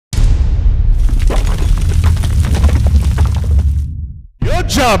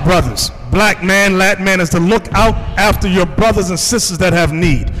job, brothers. Black man, Latin man, is to look out after your brothers and sisters that have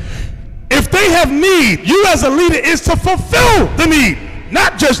need. If they have need, you as a leader is to fulfill the need.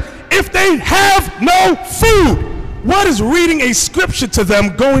 Not just if they have no food. What is reading a scripture to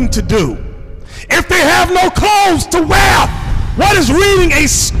them going to do? If they have no clothes to wear, what is reading a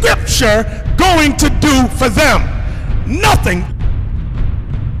scripture going to do for them? Nothing.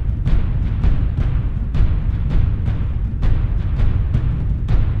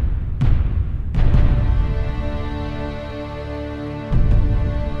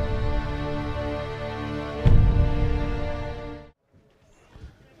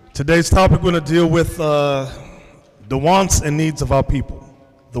 Today's topic, we're going to deal with the wants and needs of our people.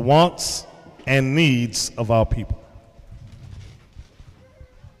 The wants and needs of our people.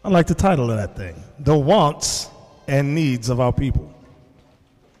 I like the title of that thing. The wants and needs of our people.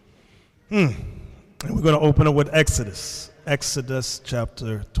 And we're going to open it with Exodus. Exodus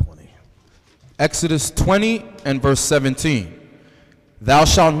chapter 20. Exodus 20 and verse 17. Thou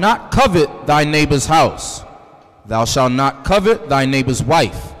shalt not covet thy neighbor's house. Thou shalt not covet thy neighbor's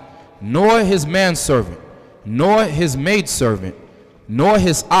wife, nor his manservant, nor his maidservant, nor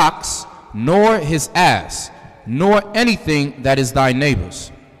his ox, nor his ass, nor anything that is thy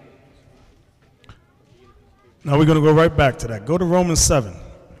neighbor's. Now we're going to go right back to that. Go to Romans 7.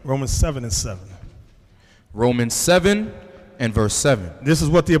 Romans 7 and 7. Romans 7 and verse 7. This is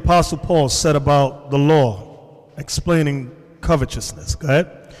what the Apostle Paul said about the law, explaining covetousness. Go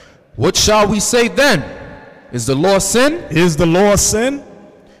ahead. What shall we say then? Is the law sin? Is the law sin?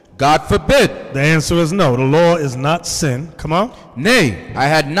 God forbid. The answer is no. The law is not sin. Come on. Nay, I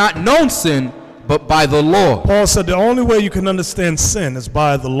had not known sin but by the law. Paul said the only way you can understand sin is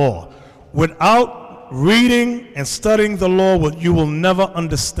by the law. Without reading and studying the law, you will never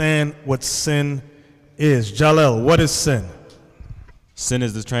understand what sin is. Jalel, what is sin? Sin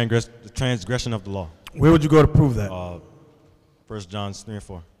is the transgression of the law. Where would you go to prove that? 1 John 3 and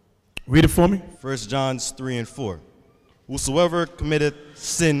 4. Read it for me. 1 John 3 and 4. Whosoever committeth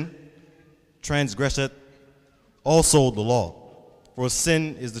sin transgresseth also the law. For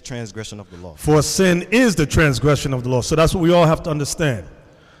sin is the transgression of the law. For sin is the transgression of the law. So that's what we all have to understand.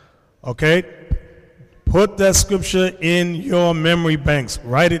 Okay? Put that scripture in your memory banks.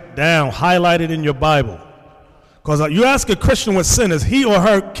 Write it down. Highlight it in your Bible. Because you ask a Christian what sin is, he or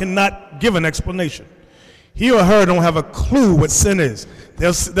her cannot give an explanation. He or her don't have a clue what sin is.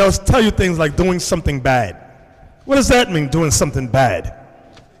 They'll tell you things like doing something bad. What does that mean, doing something bad?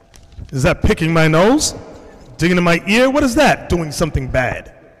 Is that picking my nose? Digging in my ear? What is that, doing something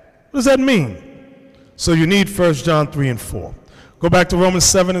bad? What does that mean? So you need 1 John 3 and 4. Go back to Romans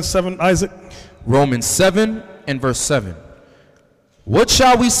 7 and 7, Isaac. Romans 7 and verse 7. What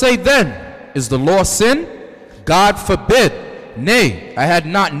shall we say then? Is the law sin? God forbid. Nay, I had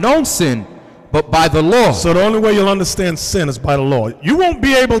not known sin but by the law. So the only way you'll understand sin is by the law. You won't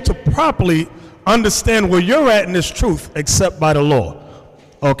be able to properly understand where you're at in this truth except by the law.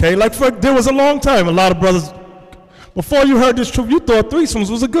 Okay, like there was a long time, a lot of brothers, before you heard this truth, you thought threesomes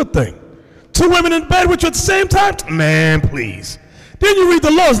was a good thing. 2 women in bed with you at the same time? Man, please. Then you read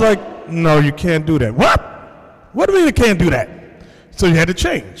the laws like, no, you can't do that. What? What do you mean you can't do that? So you had to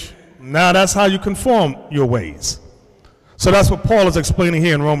change. Now that's how you conform your ways. So that's what Paul is explaining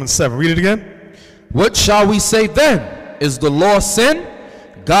here in Romans 7. Read it again. What shall we say then? Is the law sin?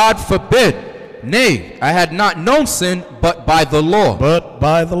 God forbid. Nay, I had not known sin but by the law. But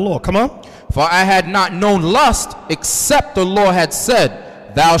by the law. Come on. For I had not known lust except the law had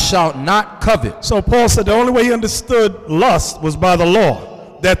said, thou shalt not covet. So Paul said the only way he understood lust was by the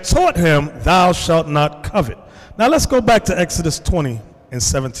law that taught him, thou shalt not covet. Now let's go back to Exodus 20 and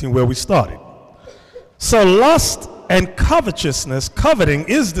 17 where we started. So lust and covetousness, coveting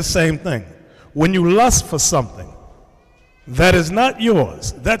is the same thing. When you lust for something that is not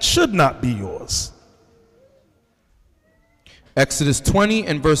yours, that should not be yours. Exodus 20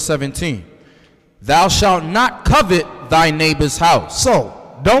 and verse 17. Thou shalt not covet thy neighbor's house.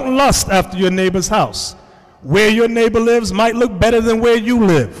 So, don't lust after your neighbor's house. Where your neighbor lives might look better than where you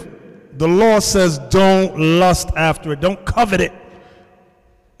live. The law says don't lust after it. Don't covet it.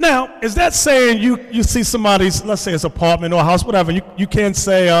 Now, is that saying you see somebody's, let's say it's apartment or house, whatever, you can't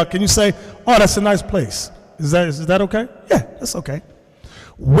say, can you say, oh, that's a nice place? Is that okay? Yeah, that's okay.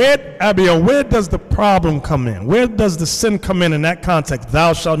 Where, Abiel, where does the problem come in? Where does the sin come in that context?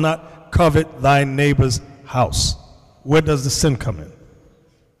 Thou shalt not covet thy neighbor's house. Where does the sin come in?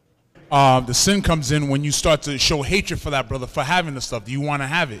 The sin comes in when you start to show hatred for that brother for having the stuff. You want to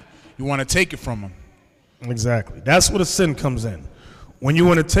have it. You want to take it from him. Exactly. That's where the sin comes in. When you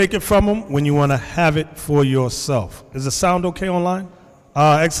want to take it from him, when you want to have it for yourself. Does it sound okay online?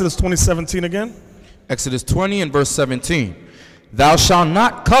 Exodus 20:17 again. Exodus 20 and verse 17. Thou shalt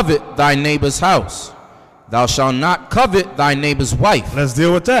not covet thy neighbor's house. Thou shalt not covet thy neighbor's wife. Let's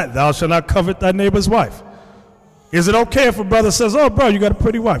deal with that. Thou shalt not covet thy neighbor's wife. Is it okay if a brother says, oh, bro, you got a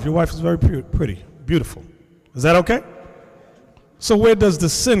pretty wife. Your wife is very pretty, beautiful. Is that okay? So where does the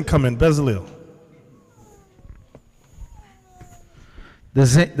sin come in, Bezalel?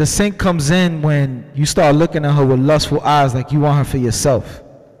 The sin comes in when you start looking at her with lustful eyes like you want her for yourself.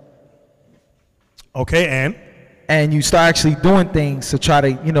 Okay, and you start actually doing things to try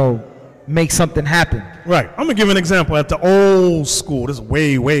to, make something happen. Right. I'm going to give an example at the old school. This is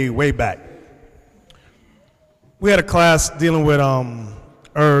way, way, way back. We had a class dealing with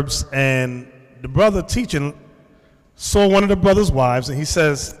herbs, and the brother teaching saw one of the brother's wives, and he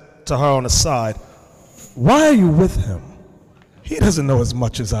says to her on the side, why are you with him? He doesn't know as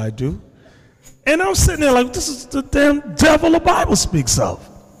much as I do. And I'm sitting there like, this is the damn devil the Bible speaks of.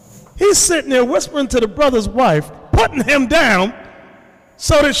 He's sitting there whispering to the brother's wife, putting him down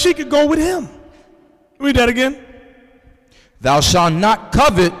so that she could go with him. Read that again. Thou shalt not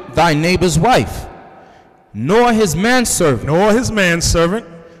covet thy neighbor's wife, nor his manservant, nor his manservant,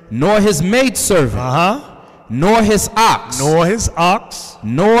 nor his maidservant, nor his ox, nor his ox,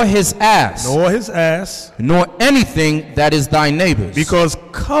 nor his ass, nor his ass, nor anything that is thy neighbor's. Because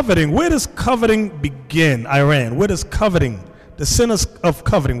coveting, where does coveting begin, Iran? Where does coveting, the sin of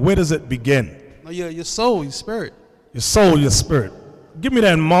coveting, where does it begin? Your soul, your spirit. Your soul, your spirit. Give me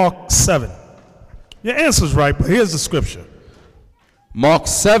that in Mark 7. Your answer's right, but here's the scripture. Mark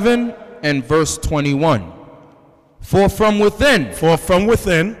 7 and verse 21. For from within,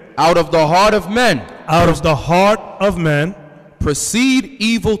 out of the heart of men, proceed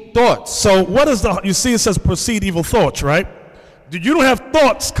evil thoughts. So what is you see it says proceed evil thoughts, right? You don't have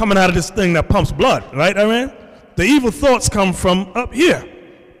thoughts coming out of this thing that pumps blood, right, Iran? The evil thoughts come from up here,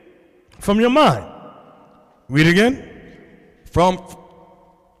 from your mind. Read again.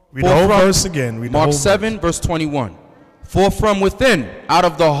 Read the whole verse again. Mark 7, verse 21. For from within, out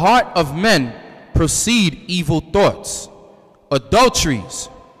of the heart of men, proceed evil thoughts, adulteries,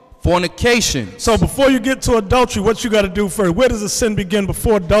 fornication. So before you get to adultery, what you got to do first? Where does the sin begin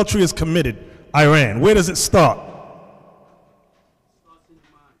before adultery is committed? Iran. Where does it start?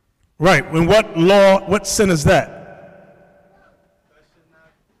 Right. When what sin is that?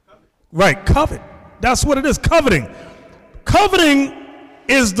 Right. Covet. That's what it is. Coveting. Coveting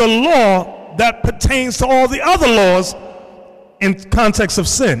is the law that pertains to all the other laws in context of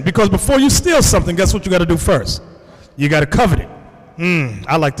sin. Because before you steal something, guess what you got to do first? You got to covet it.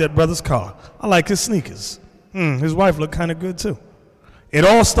 I like that brother's car. I like his sneakers. His wife looked kind of good too. It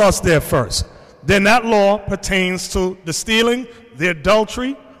all starts there first. Then that law pertains to the stealing, the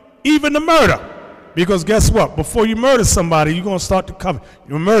adultery, even the murder. Because guess what? Before you murder somebody, you're going to start to covet.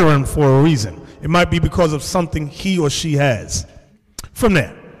 You're murdering for a reason. It might be because of something he or she has. From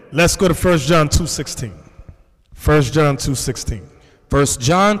there, let's go to 1 John 2:16. 1 John 2:16. 1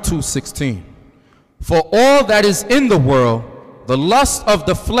 John 2:16. For all that is in the world, the lust of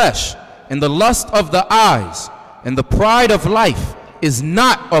the flesh, and the lust of the eyes, and the pride of life, is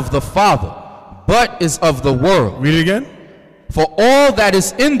not of the Father, but is of the world. Read it again. For all that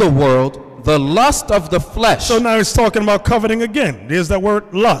is in the world, the lust of the flesh. So now he's talking about coveting again. There's that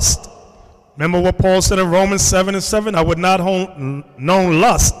word lust. Remember what Paul said in Romans 7:7? I would not have known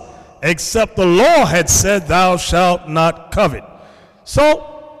lust, except the law had said, thou shalt not covet.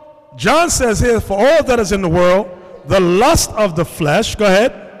 So John says here, for all that is in the world, the lust of the flesh, go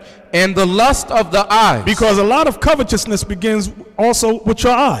ahead. And the lust of the eyes. Because a lot of covetousness begins also with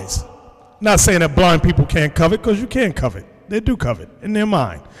your eyes. Not saying that blind people can't covet, because you can covet. They do covet in their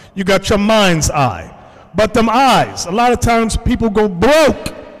mind. You got your mind's eye. But them eyes, a lot of times people go broke.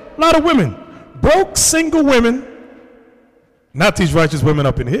 A lot of women, broke single women, not these righteous women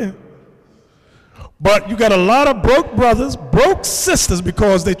up in here, but you got a lot of broke brothers, broke sisters,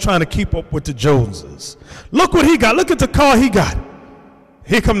 because they're trying to keep up with the Joneses. Look what he got. Look at the car he got.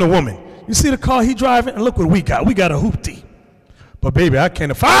 Here come the woman. You see the car he driving? And look what we got. We got a hoopty. But baby, I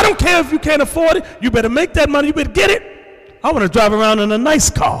can't afford it. I don't care if you can't afford it. You better make that money. You better get it. I want to drive around in a nice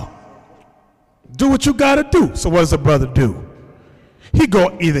car. Do what you got to do. So what does the brother do?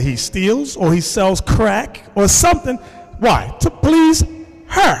 Either he steals or he sells crack or something. Why? To please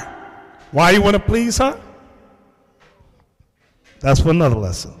her. Why you want to please her? That's for another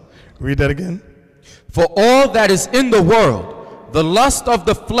lesson. Read that again. For all that is in the world, the lust of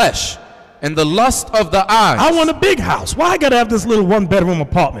the flesh and the lust of the eyes. I want a big house. Why I got to have this little 1-bedroom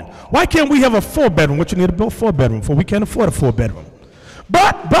apartment? Why can't we have a 4-bedroom? What you need to build a 4-bedroom for? We can't afford a 4-bedroom.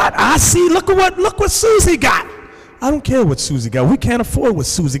 But I see, look what Susie got. I don't care what Susie got. We can't afford what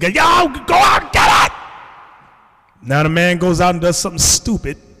Susie got. Yo, go out and get it. Now the man goes out and does something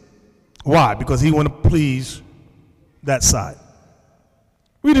stupid. Why? Because he want to please that side.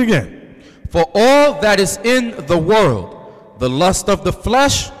 Read it again. For all that is in the world, the lust of the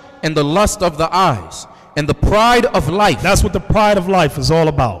flesh and the lust of the eyes and the pride of life. That's what the pride of life is all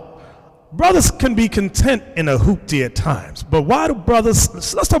about. Brothers can be content in a hoopty at times, but why do brothers,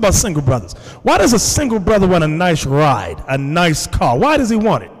 let's talk about single brothers. Why does a single brother want a nice ride, a nice car? Why does he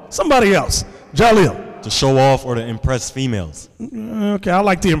want it? Somebody else. Jaleel. To show off or to impress females. Okay, I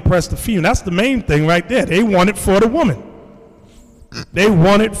like to impress the female. That's the main thing right there. They want it for the woman. They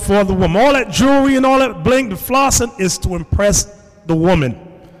want it for the woman. All that jewelry and all that bling, the flossing is to impress the woman,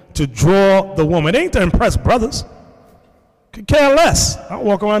 to draw the woman. It ain't to impress brothers. Could care less. I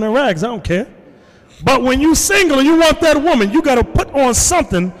walk around in rags. I don't care. But when you single and you want that woman, you got to put on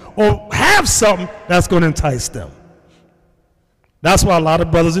something or have something that's going to entice them. That's why a lot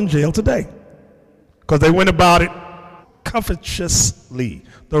of brothers in jail today, because they went about it covetously,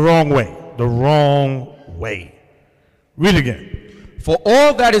 the wrong way. The wrong way. Read again. For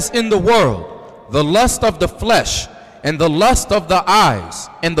all that is in the world, the lust of the flesh and the lust of the eyes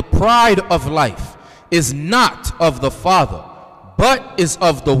and the pride of life is not of the Father, but is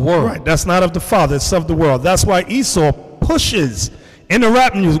of the world. Right, that's not of the Father, it's of the world. That's why Esau pushes in the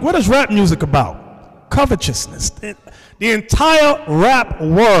rap music. What is rap music about? Covetousness. The entire rap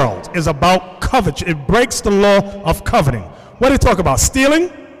world is about covetousness. It breaks the law of coveting. What do they talk about?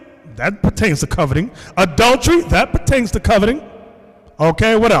 Stealing? That pertains to coveting. Adultery? That pertains to coveting.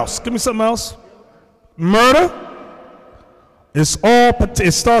 Okay, what else? Give me something else. Murder? It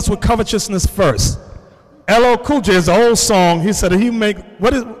starts with covetousness first. LL Cool J is an old song. He said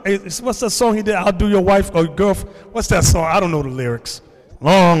what's that song he did? I'll do your wife or your girlfriend. What's that song? I don't know the lyrics.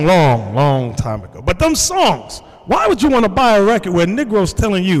 Long time ago. But them songs, why would you want to buy a record where Negro's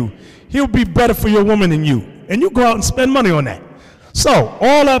telling you he'll be better for your woman than you? And you go out and spend money on that. So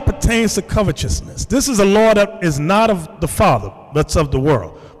all that pertains to covetousness. This is a law that is not of the Father, that's of the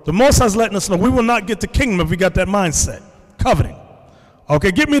world. The Most High is letting us know we will not get the kingdom if we got that mindset. Coveting.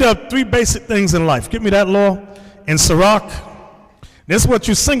 Okay, give me the 3 basic things in life. Give me that law in Sirach. This is what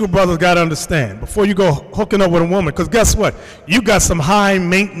you single brothers got to understand before you go hooking up with a woman. Because guess what? You got some high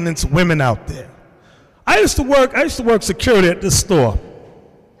maintenance women out there. I used to work security at this store.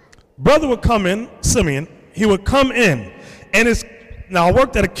 Brother would come in, Simeon, he would come in, and now I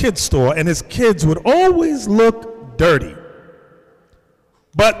worked at a kid's store, and his kids would always look dirty.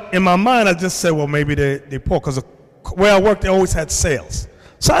 But in my mind, I just said, well, maybe they're poor, because where I worked, they always had sales.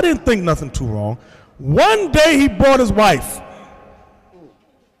 So I didn't think nothing too wrong. One day he brought his wife.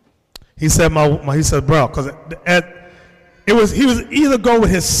 He said, bro, because he was either go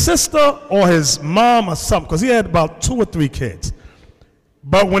with his sister or his mom or something, because he had about 2 or 3 kids.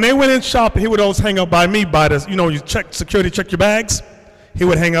 But when they went in shopping, he would always hang out by me by this, you security check your bags. He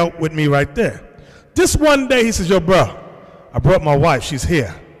would hang out with me right there. This one day he says, yo, bro, I brought my wife, she's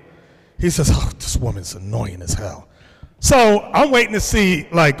here. He says, oh, this woman's annoying as hell. So I'm waiting to see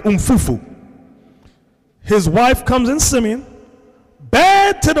like Fufu. His wife comes in, Simeon,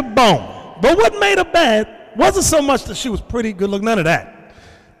 bad to the bone. But what made her bad wasn't so much that she was pretty, good looking, none of that.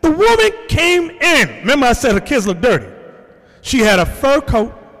 The woman came in. Remember I said her kids look dirty. She had a fur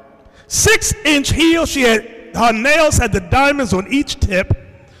coat, 6-inch heels. Her nails had the diamonds on each tip.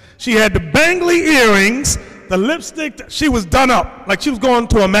 She had the bangly earrings, the lipstick. She was done up like she was going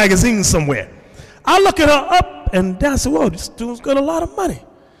to a magazine somewhere. I look at her up and down. I said, whoa, this dude's got a lot of money.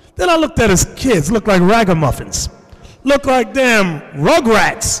 Then I looked at his kids, looked like ragamuffins, looked like damn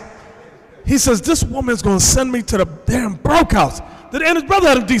rugrats. He says, this woman's going to send me to the damn broke house. And his brother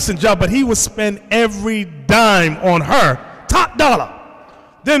had a decent job, but he would spend every dime on her, top dollar.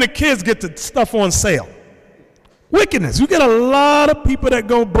 Then the kids get the stuff on sale. Wickedness. You get a lot of people that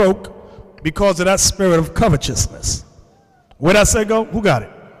go broke because of that spirit of covetousness. Where'd I say go? Who got it?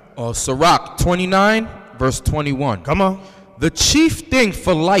 Sirach 29, verse 21. Come on. The chief thing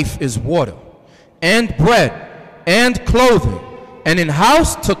for life is water, and bread, and clothing, and in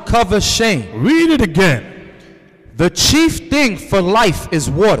house to cover shame. Read it again. The chief thing for life is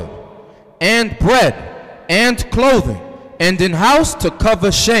water, and bread, and clothing, and in house to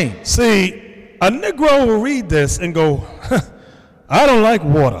cover shame. See, a Negro will read this and go, I don't like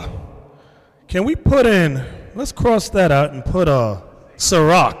water. Can we put in, let's cross that out and put a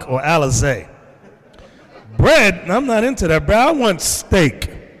Sirach or Alizé. Bread, I'm not into that, bro. I want steak.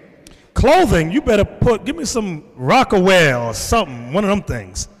 Clothing, you better give me some Rockaway or something, one of them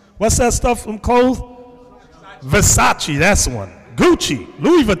things. What's that stuff from clothes? Versace, that's one. Gucci,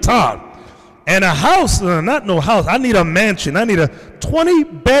 Louis Vuitton. And a house, not no house. I need a mansion. I need a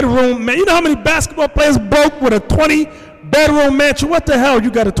 20-bedroom man. You know how many basketball players broke with a 20-bedroom mansion? What the hell you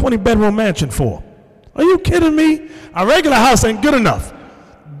got a 20-bedroom mansion for? Are you kidding me? A regular house ain't good enough.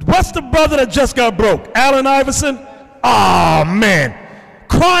 What's the brother that just got broke? Allen Iverson? Oh, man.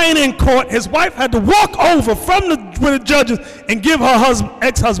 Crying in court. His wife had to walk over from with the judges and give her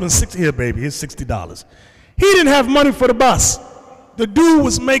ex-husband $60. Here, baby, here's $60. He didn't have money for the bus. The dude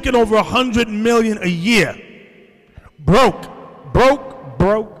was making over $100 million a year. Broke.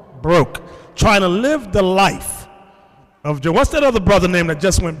 Trying to live the life of Joe. What's that other brother name that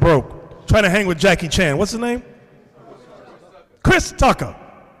just went broke? Trying to hang with Jackie Chan. What's his name? Chris Tucker.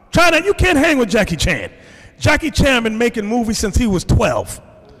 You can't hang with Jackie Chan. Jackie Chan been making movies since he was 12.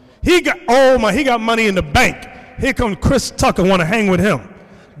 He got money in the bank. Here comes Chris Tucker, want to hang with him.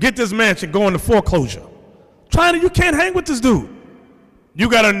 Get this mansion, go into foreclosure. You can't hang with this dude. You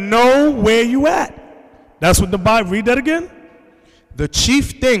got to know where you at. That's what the Bible, read that again. The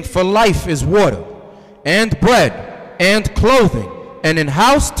chief thing for life is water, and bread, and clothing, and in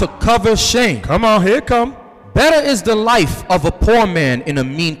house to cover shame. Come on, here come. Better is the life of a poor man in a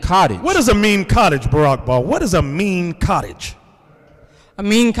mean cottage. What is a mean cottage, Barack Ball? What is a mean cottage? A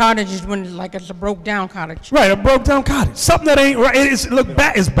mean cottage is when it's a broke down cottage. Right, a broke down cottage. Something that ain't right.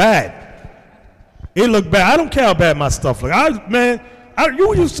 It's bad. It look bad. I don't care how bad my stuff look.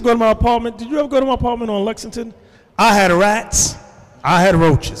 You used to go to my apartment. Did you ever go to my apartment on Lexington? I had rats. I had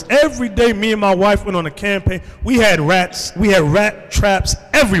roaches. Every day me and my wife went on a campaign. We had rats. We had rat traps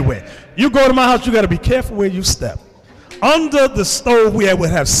everywhere. You go to my house, you got to be careful where you step. Under the stove, would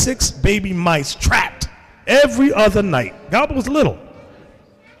have 6 baby mice trapped every other night. God was little.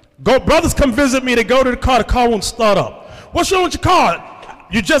 Brothers come visit me. They go to the car won't start up. What's wrong with your car?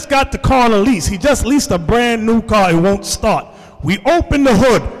 You just got the car on a lease. He just leased a brand new car. It won't start. We open the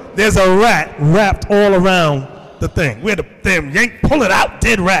hood. There's a rat wrapped all around the thing. We had to pull it out,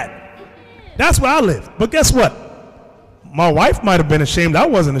 dead rat. That's where I live. But guess what? My wife might have been ashamed. I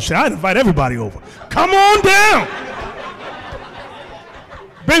wasn't ashamed. I'd invite everybody over. Come on down.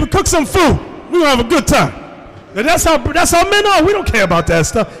 Baby, cook some food. We're going to have a good time. That's how men are. We don't care about that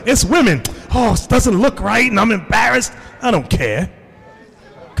stuff. It's women. Oh, it doesn't look right and I'm embarrassed. I don't care.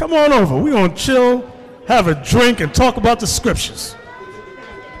 Come on over. We're going to chill, have a drink, and talk about the scriptures.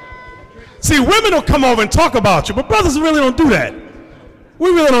 See, women will come over and talk about you, but brothers really don't do that. We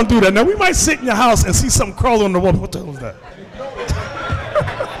really don't do that. Now, we might sit in your house and see something crawl on the wall. What the hell is that?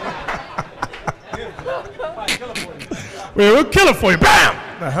 We'll kill it for you. Bam!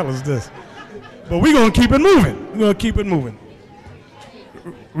 What the hell is this? But we're going to keep it moving. We're going to keep it moving.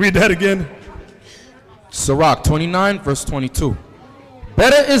 Read that again. Sirach 29, verse 22.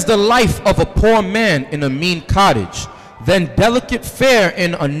 Better is the life of a poor man in a mean cottage than delicate fare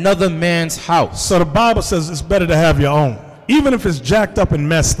in another man's house. So the Bible says it's better to have your own. Even if it's jacked up and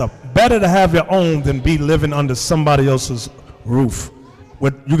messed up, better to have your own than be living under somebody else's roof.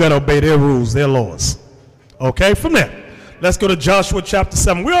 You got to obey their rules, their laws. Okay, from there, let's go to Joshua chapter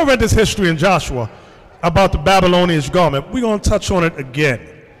 7. We all read this history in Joshua about the Babylonian garment. We're going to touch on it again.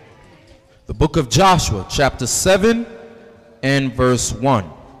 The book of Joshua, chapter 7 and verse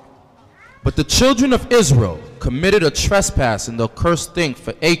 1. But the children of Israel committed a trespass in the accursed thing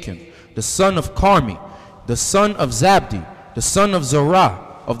for Achan, the son of Carmi, the son of Zabdi, the son of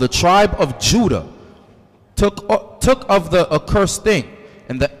Zerah, of the tribe of Judah, took of the accursed thing,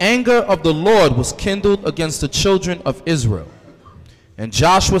 and the anger of the Lord was kindled against the children of Israel. And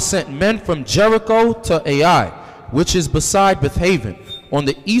Joshua sent men from Jericho to Ai, which is beside Bethaven, on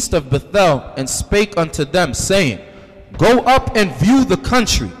the east of Bethel, and spake unto them, saying, Go up and view the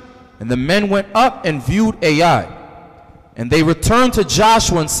country. And the men went up and viewed Ai. And they returned to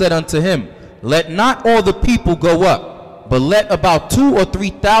Joshua and said unto him, Let not all the people go up, but let about 2,000 or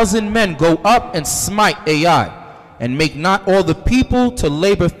 3,000 men go up and smite Ai, and make not all the people to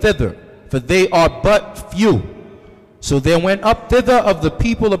labor thither, for they are but few. So there went up thither of the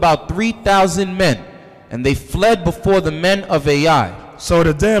people about 3,000 men, and they fled before the men of Ai. So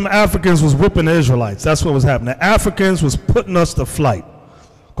the damn Africans was whipping the Israelites. That's what was happening. The Africans was putting us to flight.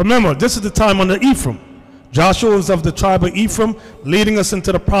 Remember, this is the time under Ephraim. Joshua was of the tribe of Ephraim, leading us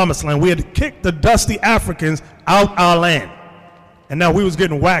into the promised land. We had kicked the dusty Africans out our land. And now we was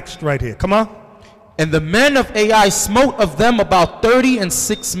getting waxed right here. Come on. And the men of Ai smote of them about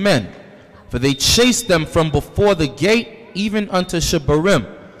 36 men, for they chased them from before the gate even unto Shebarim,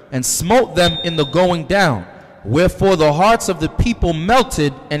 and smote them in the going down. Wherefore the hearts of the people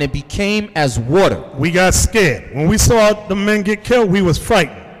melted, and it became as water. We got scared. When we saw the men get killed, we was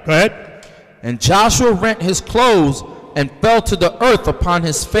frightened. Go ahead. And Joshua rent his clothes and fell to the earth upon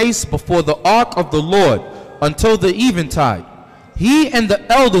his face before the ark of the Lord until the eventide, he and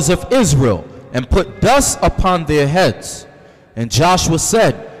the elders of Israel, and put dust upon their heads. And Joshua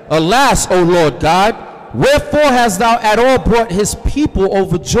said, Alas, O Lord God, wherefore hast thou at all brought his people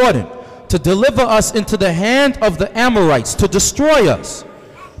over Jordan, to deliver us into the hand of the Amorites, to destroy us?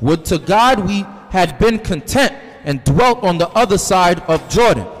 Would to God we had been content and dwelt on the other side of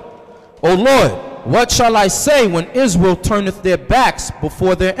Jordan. O Lord, what shall I say when Israel turneth their backs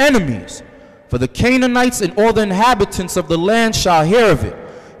before their enemies? For the Canaanites and all the inhabitants of the land shall hear of it,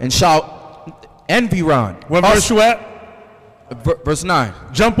 and shall envy round. What verse you at? Verse 9.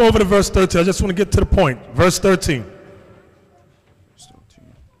 Jump over to verse 13. I just want to get to the point. Verse 13.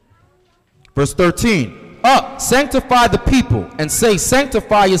 Verse 13. Up, sanctify the people, and say,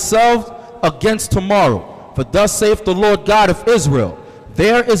 Sanctify yourselves against tomorrow. For thus saith the Lord God of Israel,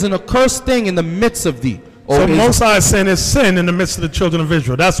 There is an accursed thing in the midst of thee, O So Israel. Most High is saying there's sin in the midst of the children of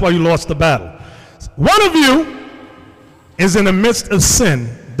Israel. That's why you lost the battle. One of you is in the midst of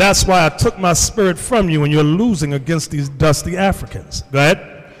sin. That's why I took my spirit from you, and you're losing against these dusty Africans. Go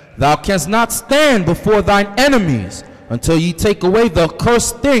ahead. Thou canst not stand before thine enemies until ye take away the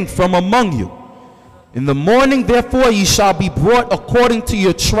accursed thing from among you. In the morning, therefore, ye shall be brought according to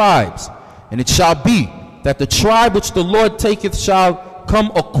your tribes. And it shall be that the tribe which the Lord taketh shall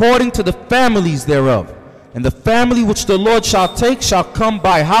come according to the families thereof. And the family which the Lord shall take shall come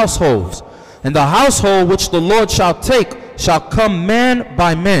by households. And the household which the Lord shall take shall come man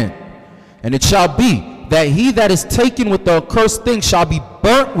by man. And it shall be that he that is taken with the accursed thing shall be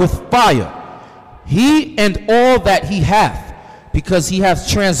burnt with fire, he and all that he hath, because he hath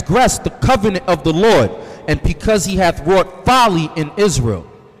transgressed the covenant of the Lord, and because he hath wrought folly in Israel.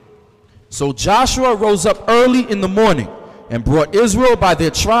 So Joshua rose up early in the morning, and brought Israel by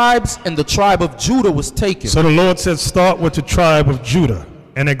their tribes, and the tribe of Judah was taken. So the Lord said, start with the tribe of Judah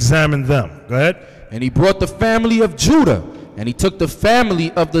and examine them. Go ahead. And he brought the family of Judah, and he took the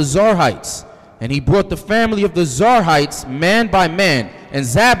family of the Zarhites. And he brought the family of the Zarhites man by man, and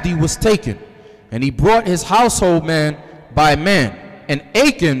Zabdi was taken. And he brought his household man by man. And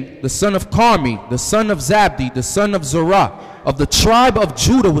Achan, the son of Carmi, the son of Zabdi, the son of Zerah, of the tribe of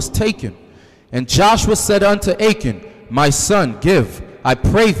Judah was taken. And Joshua said unto Achan, My son, give, I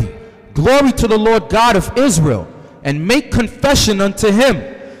pray thee, glory to the Lord God of Israel, and make confession unto him,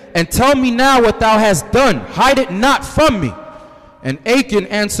 and tell me now what thou hast done, hide it not from me. And Achan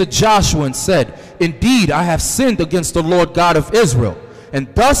answered Joshua and said, Indeed, I have sinned against the Lord God of Israel,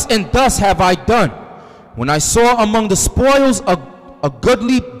 and thus have I done. When I saw among the spoils a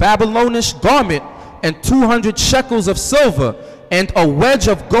goodly Babylonish garment, and 200 shekels of silver, and a wedge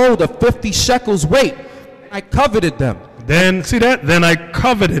of gold of 50 shekels weight, I coveted them. Then, see that? Then I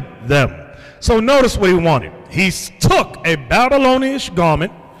coveted them. So notice what he wanted. He took a Babylonish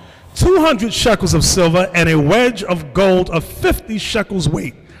garment, 200 shekels of silver, and a wedge of gold of 50 shekels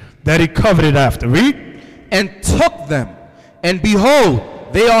weight that he coveted after. Read. And took them, and behold,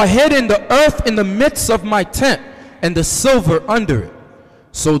 they are hid in the earth in the midst of my tent, and the silver under it.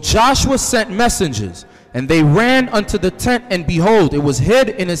 So Joshua sent messengers, and they ran unto the tent, and behold, it was hid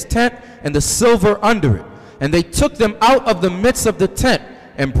in his tent, and the silver under it. And they took them out of the midst of the tent,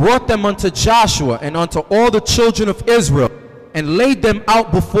 and brought them unto Joshua and unto all the children of Israel, and laid them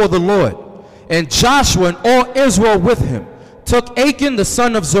out before the Lord. And Joshua and all Israel with him took Achan the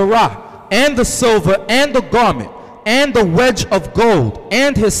son of Zerah, and the silver, and the garment, and the wedge of gold,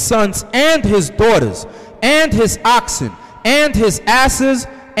 and his sons, and his daughters, and his oxen, and his asses,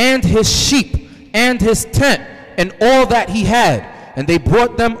 and his sheep, and his tent, and all that he had. And they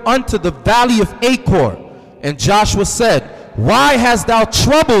brought them unto the valley of Achor. And Joshua said, Why hast thou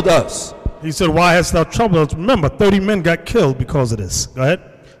troubled us? He said, why hast thou troubled us? Remember, 30 men got killed because of this. Go ahead.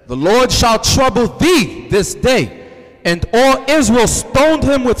 The Lord shall trouble thee this day. And all Israel stoned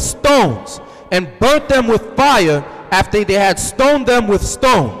him with stones, and burnt them with fire after they had stoned them with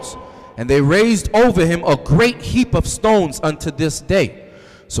stones. And they raised over him a great heap of stones unto this day.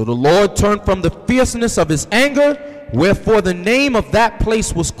 So the Lord turned from the fierceness of his anger, wherefore the name of that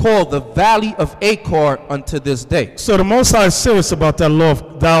place was called the Valley of Achor unto this day. So the Most High is serious about that law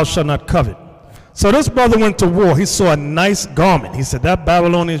of thou shalt not covet. So this brother went to war. He saw a nice garment. He said, that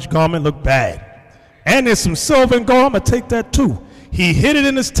Babylonian garment looked bad. And there's some silver and gold. I'm going to take that too. He hid it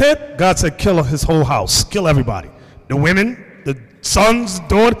in his tent. God said, kill his whole house. Kill everybody. The women, the sons,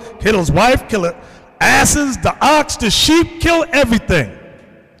 daughter, kill his wife, kill the asses, the ox, the sheep, kill everything.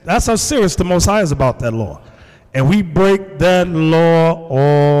 That's how serious the Most High is about that law. And we break that law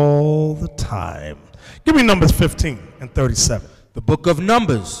all the time. Give me Numbers 15 and 37. The book of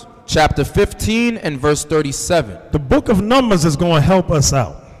Numbers, chapter 15 and verse 37. The book of Numbers is going to help us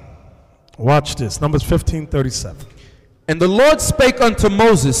out. Watch this, Numbers 15:37. And the Lord spake unto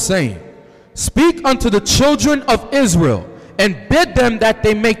Moses, saying, Speak unto the children of Israel, and bid them that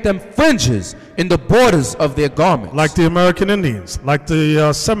they make them fringes in the borders of their garments. Like the American Indians, like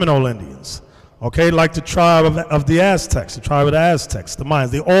the Seminole Indians, okay, like the tribe of the Aztecs, the tribe of the Aztecs, the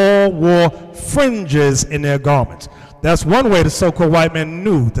Mayans. They all wore fringes in their garments. That's one way the so-called white man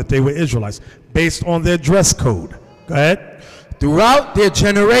knew that they were Israelites, based on their dress code. Go ahead. Throughout their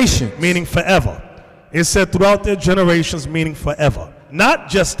generation, Meaning forever. It said throughout their generations, meaning forever. Not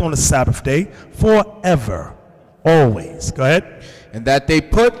just on the Sabbath day, forever. Always. Go ahead. and that they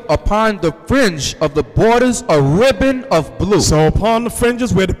put upon the fringe of the borders a ribbon of blue. So upon the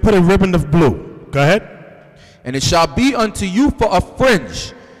fringes, we're to put a ribbon of blue. Go ahead. And it shall be unto you for a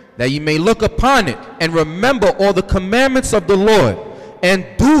fringe, that ye may look upon it, and remember all the commandments of the Lord, and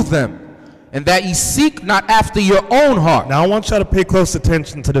do them, and that ye seek not after your own heart. Now I want you to pay close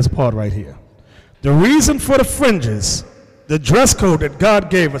attention to this part right here. The reason for the fringes, the dress code that God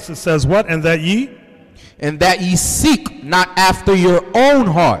gave us, it says what? And that ye seek not after your own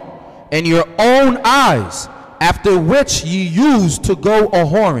heart and your own eyes, after which ye used to go a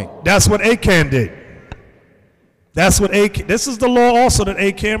whoring. That's what Achan did. That's what Achan, this is the law also that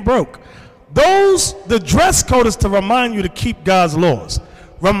Achan broke. The dress code is to remind you to keep God's laws.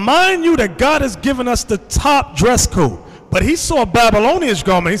 Remind you that God has given us the top dress code. But he saw a Babylonian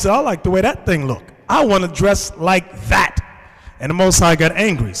garment. He said, I like the way that thing look. I want to dress like that. And the Most High got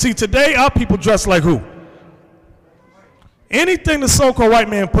angry. See, today our people dress like who? Anything the so-called white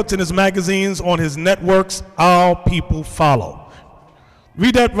man puts in his magazines, on his networks, our people follow.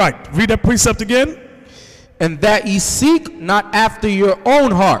 Read that right. Read that precept again. And that ye seek not after your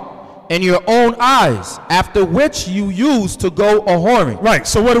own heart and your own eyes, after which you used to go a whoring. Right,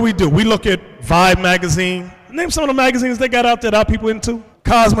 so what do? We look at Vibe magazine. Name some of the magazines they got out there that our people into.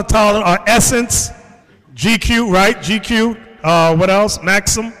 Cosmetology, Essence, GQ, right? GQ, what else?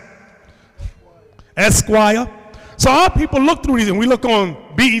 Maxim, Esquire. So our people look through these, and we look on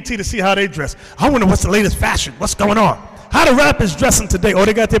BET to see how they dress. I wonder what's the latest fashion, what's going on. How the rappers dressing today? Oh,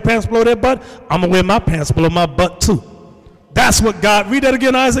 they got their pants below their butt? I'm going to wear my pants below my butt too. That's what God, read that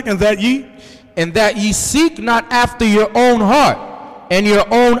again, Isaac, and that ye seek not after your own heart and your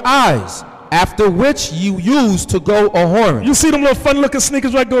own eyes, after which you used to go a whoring. You see them little funny looking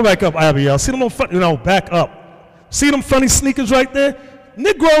sneakers right? Go back up, Abiel. See them little funny, back up. See them funny sneakers right there?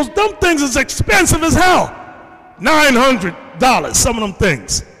 Negroes, them things is expensive as hell. $900, some of them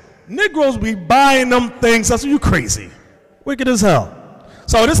things. Negroes be buying them things. That's you crazy. Wicked as hell.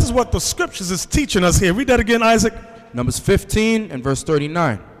 So this is what the scriptures is teaching us here. Read that again, Isaac. Numbers 15 and verse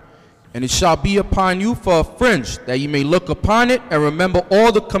 39. And it shall be upon you for a fringe, that ye may look upon it and remember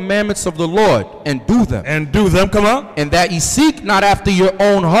all the commandments of the Lord, and do them. And do them, come on. And that ye seek not after your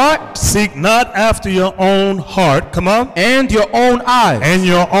own heart. Seek not after your own heart, come on. And your own eyes. And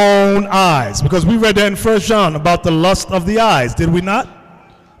your own eyes. Because we read that in 1 John about the lust of the eyes, did we not?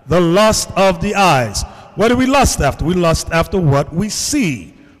 The lust of the eyes. What do we lust after? We lust after what we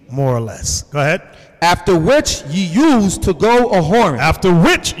see, more or less. Go ahead. After which ye used to go a whoring. After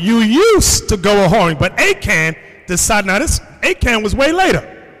which you used to go a whoring. But Achan decided, now this, Achan was way later,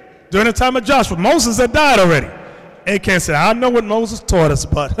 during the time of Joshua. Moses had died already. Achan said, I know what Moses taught us,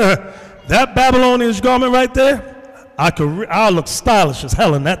 but that Babylonian garment right there, I'll look stylish as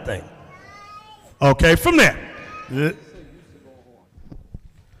hell in that thing. Okay, from there.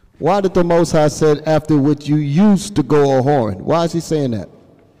 Why did the Most High said after which you used to go a whoring? Why is he saying that?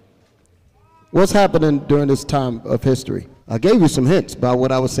 What's happening during this time of history? I gave you some hints about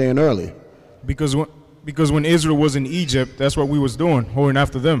what I was saying earlier. Because when Israel was in Egypt, that's what we was doing, whoring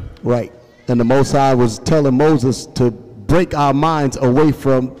after them. Right. And the Most High was telling Moses to break our minds away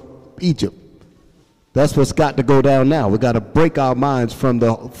from Egypt. That's what's got to go down now. We got to break our minds from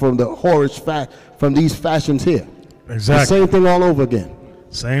the whorish from these fashions here. Exactly. The same thing all over again.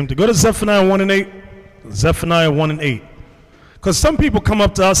 Same to go to Zephaniah 1 and 8. Zephaniah 1 and 8. Because some people come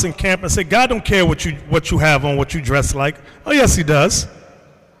up to us in camp and say, God don't care what you have on, what you dress like. Oh, yes, he does.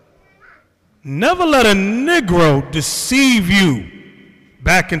 Never let a Negro deceive you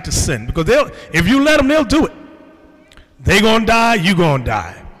back into sin. Because if you let them, they'll do it. They gonna die, you gonna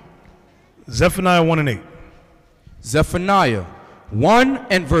die. Zephaniah 1 and 8. Zephaniah 1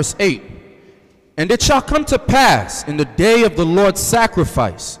 and verse 8. And it shall come to pass in the day of the Lord's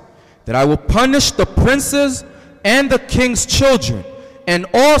sacrifice, that I will punish the princes and the king's children, and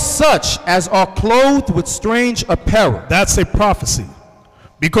all such as are clothed with strange apparel. That's a prophecy.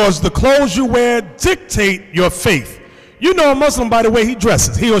 Because the clothes you wear dictate your faith. You know a Muslim by the way he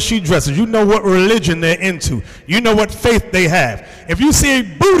dresses, he or she dresses. You know what religion they're into. You know what faith they have. If you see a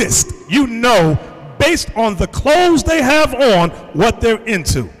Buddhist, you know based on the clothes they have on what they're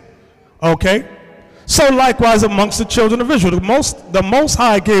into. Okay? So likewise amongst the children of Israel, the Most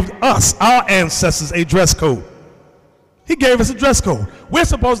High gave us, our ancestors, a dress code. He gave us a dress code. We're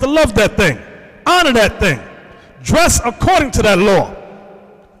supposed to love that thing, honor that thing, dress according to that law.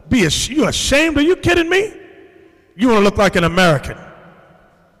 You ashamed? Are you kidding me? You want to look like an American.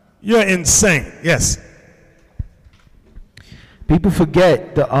 You're insane. Yes. People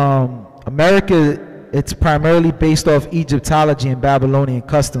forget the America, it's primarily based off Egyptology and Babylonian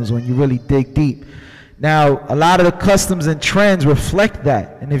customs when you really dig deep. Now, a lot of the customs and trends reflect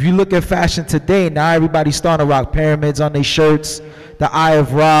that. And if you look at fashion today, now everybody's starting to rock pyramids on their shirts, the Eye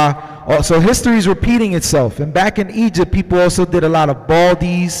of Ra. So history is repeating itself. And back in Egypt, people also did a lot of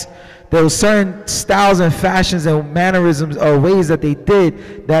baldies. There were certain styles and fashions and mannerisms or ways that they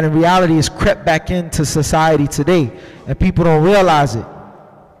did that in reality has crept back into society today. And people don't realize it.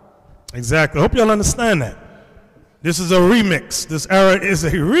 Exactly. I hope y'all understand that. This is a remix. This era is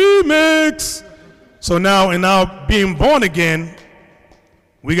a remix. So now, in our being born again,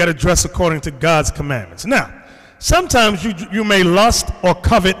 we got to dress according to God's commandments. Now, sometimes you may lust or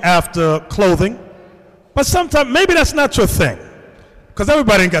covet after clothing, but sometimes maybe that's not your thing, because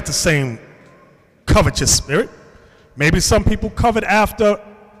everybody ain't got the same covetous spirit. Maybe some people covet after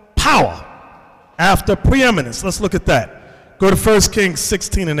power, after preeminence. Let's look at that. Go to 1 Kings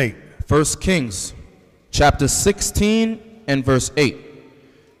 16 and 8. 1 Kings chapter 16 and verse 8.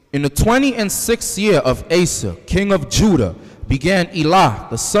 In the 26th year of Asa, king of Judah, began Elah,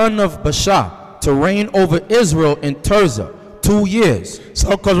 the son of Baasha, to reign over Israel in Tirzah 2 years. So,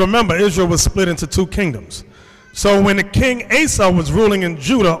 because remember, Israel was split into two kingdoms. So when the king Asa was ruling in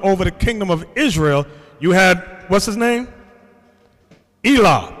Judah over the kingdom of Israel, you had, what's his name?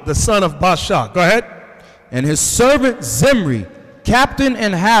 Elah, the son of Baasha. Go ahead. And his servant Zimri, captain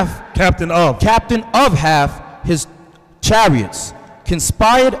of half his chariots,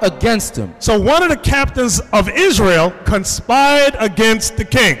 conspired against him. So one of the captains of Israel conspired against the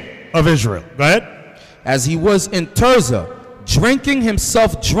king of Israel. Go ahead. As he was in Tirzah, drinking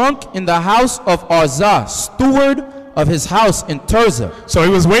himself drunk in the house of Arzah, steward of his house in Tirzah. So he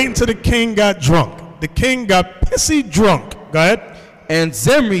was waiting till the king got drunk. The king got pissy drunk. Go ahead. And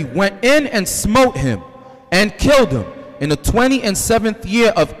Zimri went in and smote him and killed him in the 27th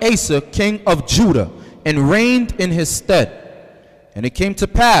year of Asa, king of Judah, and reigned in his stead. And it came to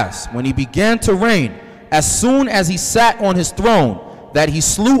pass, when he began to reign, as soon as he sat on his throne, that he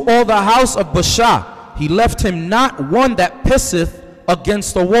slew all the house of Baasha. He left him not one that pisseth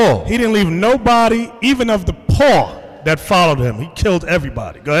against the wall. He didn't leave nobody, even of the poor, that followed him. He killed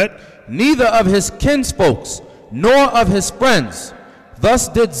everybody. Go ahead. Neither of his kinsfolks, nor of his friends. Thus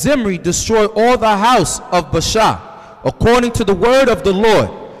did Zimri destroy all the house of Baasha, according to the word of the Lord,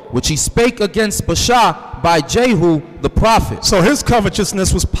 which he spake against Baasha by Jehu the prophet. So his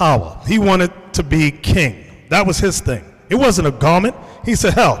covetousness was power. He wanted to be king. That was his thing. It wasn't a garment. He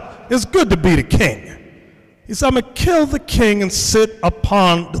said, hell, it's good to be the king. He said, I'm going to kill the king and sit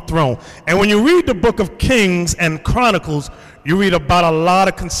upon the throne. And when you read the book of Kings and Chronicles, you read about a lot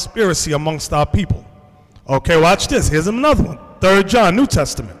of conspiracy amongst our people. Okay, watch this. Here's another one. 3 John, New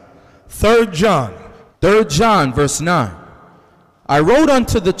Testament. 3 John. 3 John, verse 9. I wrote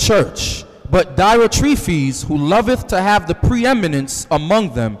unto the church, but Diotrephes, who loveth to have the preeminence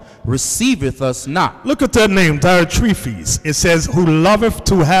among them, receiveth us not. Look at that name, Diotrephes. It says, who loveth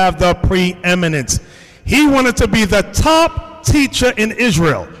to have the preeminence. He wanted to be the top teacher in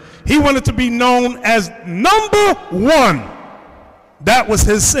Israel. He wanted to be known as number one. That was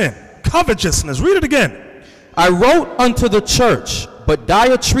his sin. Covetousness. Read it again. I wrote unto the church, but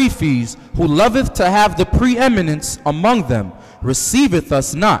Diotrephes, who loveth to have the preeminence among them, receiveth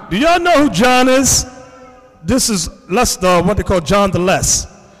us not. Do y'all know who John is? This is what they call John the Less.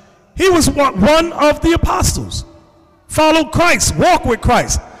 He was one of the apostles. Followed Christ, walked with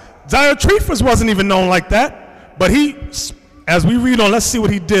Christ. Diotrephes wasn't even known like that, but he, as we read on, let's see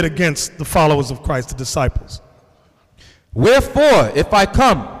what he did against the followers of Christ, the disciples. Wherefore, if I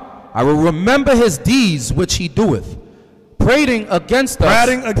come, I will remember his deeds which he doeth, prating against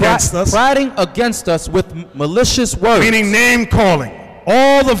us with malicious words. Meaning name calling.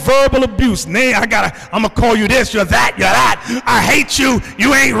 All the verbal abuse. I'm gonna call you this, you're that. I hate you,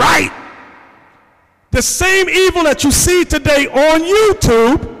 you ain't right. The same evil that you see today on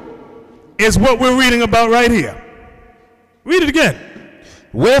YouTube is what we're reading about right here. Read it again.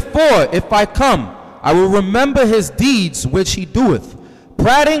 Wherefore, if I come, I will remember his deeds which he doeth,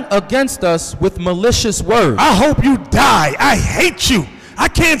 prating against us with malicious words. I hope you die. I hate you. I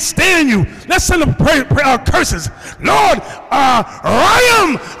can't stand you. Let's send them curses. Lord,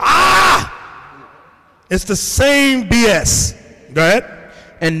 Ryan, It's the same BS. Go ahead.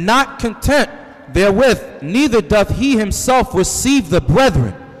 And not content therewith, neither doth he himself receive the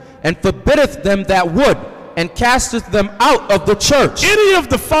brethren, and forbiddeth them that would, and casteth them out of the church. Any of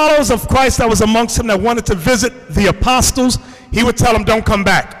the followers of Christ that was amongst him that wanted to visit the apostles, he would tell them, don't come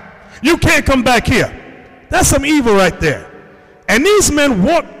back. You can't come back here. That's some evil right there. And these men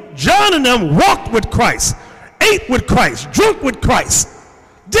walked, John and them walked with Christ, ate with Christ, drunk with Christ.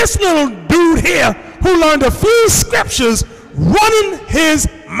 This little dude here who learned a few scriptures running his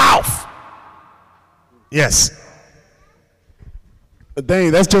mouth. Yes.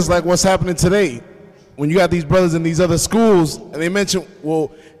 Dang, that's just like what's happening today. When you got these brothers in these other schools, and they mention,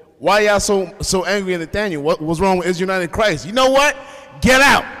 well, why y'all so angry at Nathaniel? What's wrong with Israel United Christ? You know what? Get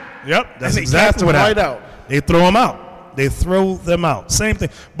out. Yep, that's exactly what happened. Out. They throw him out. They throw them out. Same thing.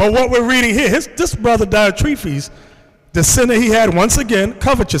 But what we're reading here, this brother Diotrephes, the sin that he had, once again,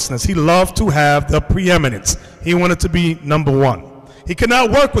 covetousness. He loved to have the preeminence. He wanted to be number one. He could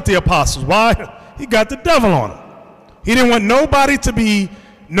not work with the apostles. Why? He got the devil on him. He didn't want nobody to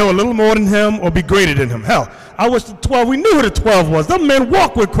know a little more than him or be greater than him. Hell, I wish the 12, we knew who the 12 was. Them men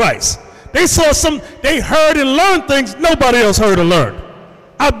walked with Christ. They saw they heard and learned things nobody else heard or learned.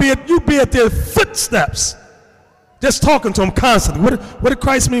 You'd be at their footsteps, just talking to them constantly. What did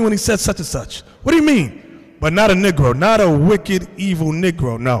Christ mean when he said such and such? What do you mean? But not a Negro, not a wicked, evil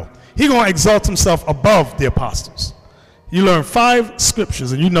Negro, no. He's going to exalt himself above the apostles. You learn 5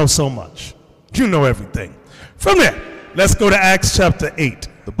 scriptures and you know so much. You know everything. From there, let's go to Acts chapter 8.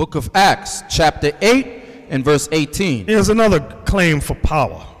 The book of Acts, chapter 8 and verse 18. Here's another claim for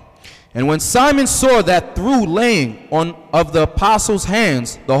power. And when Simon saw that through laying on of the apostles'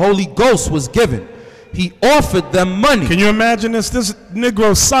 hands the Holy Ghost was given, he offered them money. Can you imagine this? This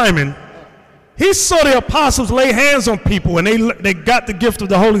Negro Simon, he saw the apostles lay hands on people and they got the gift of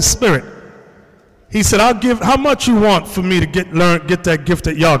the Holy Spirit. He said, I'll give, how much you want for me to get that gift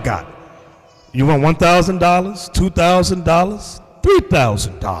that y'all got? You want $1,000, $2,000,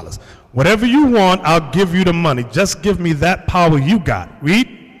 $3,000. Whatever you want, I'll give you the money. Just give me that power you got.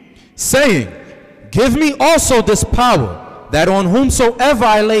 Read. Saying, give me also this power, that on whomsoever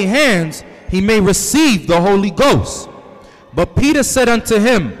I lay hands, he may receive the Holy Ghost. But Peter said unto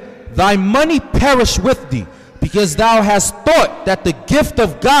him, thy money perish with thee, because thou hast thought that the gift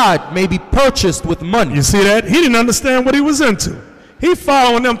of God may be purchased with money. You see that? He didn't understand what he was into. He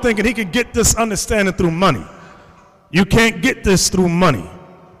following them thinking he could get this understanding through money. You can't get this through money.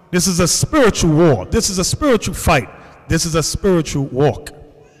 This is a spiritual war. This is a spiritual fight. This is a spiritual walk.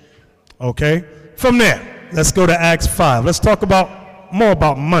 Okay? From there, let's go to Acts 5. Let's talk more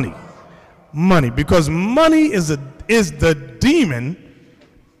about money. Money, because money is the demon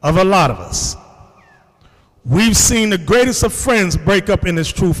of a lot of us. We've seen the greatest of friends break up in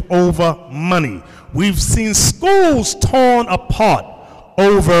this truth over money. We've seen schools torn apart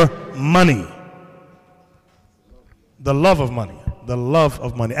over money. The love of money. The love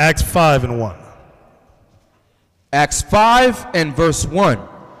of money. Acts 5 and 1. Acts 5 and verse 1.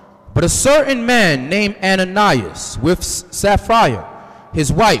 But a certain man named Ananias with Sapphira,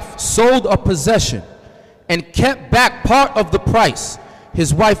 his wife, sold a possession and kept back part of the price,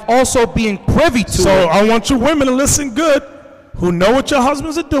 his wife also being privy to it. So I want you women to listen good, who know what your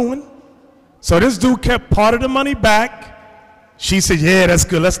husbands are doing. So this dude kept part of the money back. She said, yeah, that's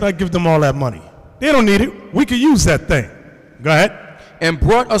good. Let's not give them all that money. They don't need it. We could use that thing. Go ahead. And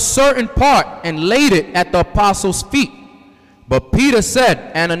brought a certain part and laid it at the apostles' feet. But Peter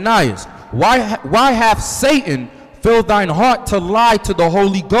said, Ananias, why hath Satan filled thine heart to lie to the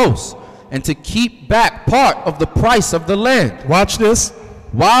Holy Ghost and to keep back part of the price of the land? Watch this.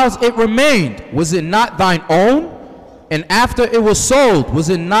 Whilst it remained, was it not thine own? And after it was sold, was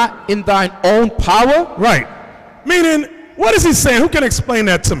it not in thine own power? Right. Meaning, what is he saying? Who can explain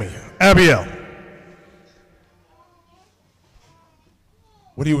that to me? Abiel.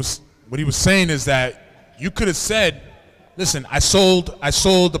 What he was saying is that you could have said, listen, I sold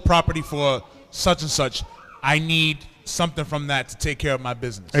the property for such and such. I need something from that to take care of my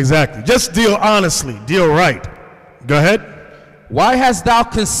business. Exactly. Just deal honestly. Deal right. Go ahead. Why hast thou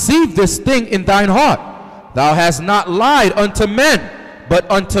conceived this thing in thine heart? Thou hast not lied unto men, but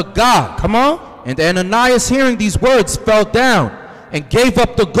unto God. Come on. And Ananias, hearing these words, fell down and gave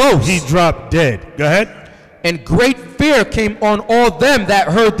up the ghost. He dropped dead. Go ahead. And great fear came on all them that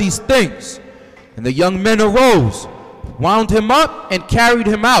heard these things. And the young men arose, wound him up, and carried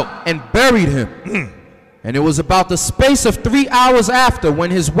him out, and buried him. And it was about the space of 3 hours after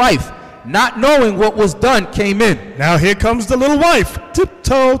when his wife, not knowing what was done, came in. Now here comes the little wife.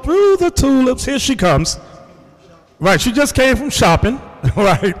 Tiptoe through the tulips. Here she comes. Right, she just came from shopping.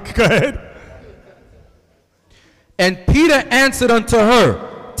 Right, go ahead. And Peter answered unto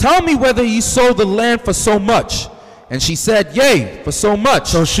her, tell me whether ye sold the land for so much. And she said, yea, for so much.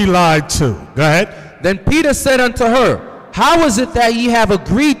 So she lied too. Go ahead. Then Peter said unto her, how is it that ye have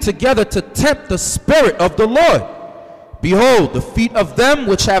agreed together to tempt the Spirit of the Lord? Behold, the feet of them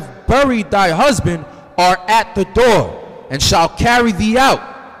which have buried thy husband are at the door, and shall carry thee out.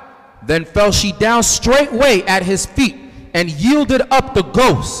 Then fell she down straightway at his feet, and yielded up the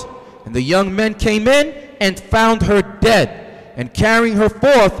ghost. And the young men came in, and found her dead, and carrying her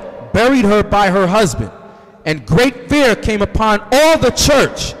forth, buried her by her husband. And great fear came upon all the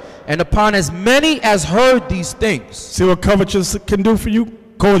church, and upon as many as heard these things. See what covetous can do for you?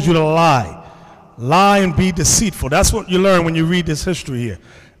 Cause you to lie. Lie and be deceitful. That's what you learn when you read this history here.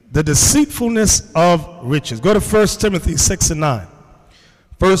 The deceitfulness of riches. Go to 1 Timothy 6 and 9.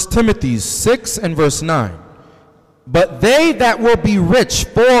 1 Timothy 6 and verse 9. But they that will be rich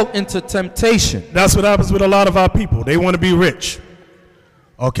fall into temptation. That's what happens with a lot of our people. They want to be rich.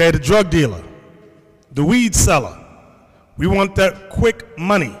 Okay, the drug dealer, the weed seller. We want that quick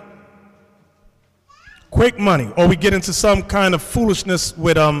money. Quick money. Or we get into some kind of foolishness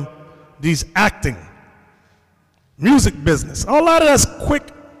with these acting, music business. A lot of that's quick,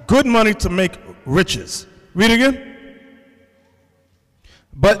 good money to make riches. Read again.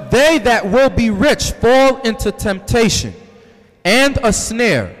 But they that will be rich fall into temptation and a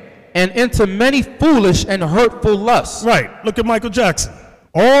snare, and into many foolish and hurtful lusts. Right. Look at Michael Jackson.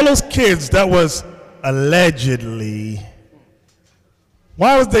 All those kids that was allegedly,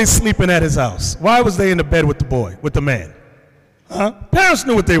 why was they sleeping at his house? Why was they in the bed with the boy, with the man? Huh? Parents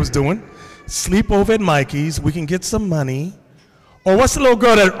knew what they was doing. Sleep over at Mikey's, we can get some money. Or what's the little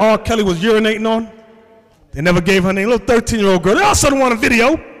girl that R. Kelly was urinating on? They never gave her name. Little 13-year-old girl. They all suddenly want a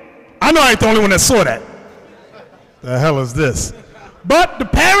video. I know I ain't the only one that saw that. The hell is this? But the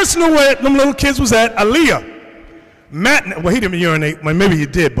parents knew where them little kids was at. Aaliyah. Matt, well, he didn't urinate. Well, maybe he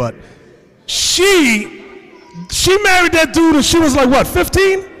did, but she married that dude and she was like, what,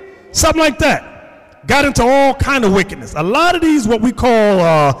 15? Something like that. Got into all kind of wickedness. A lot of these, what we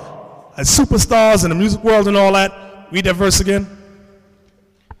call superstars in the music world and all that. Read that verse again.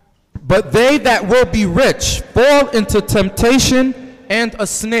 But they that will be rich fall into temptation and a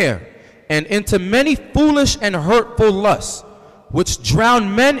snare, and into many foolish and hurtful lusts, which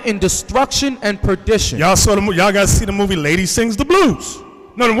drown men in destruction and perdition. Y'all saw the movie. Y'all guys see the movie Lady Sings the Blues?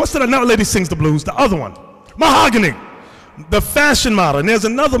 No, what's that? Not Lady Sings the Blues. The other one, Mahogany, the fashion model. And there's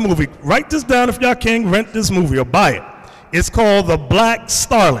another movie. Write this down if y'all can. Rent this movie or buy it. It's called The Black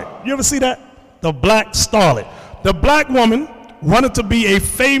Starlet. You ever see that? The Black Starlet. The black woman wanted to be a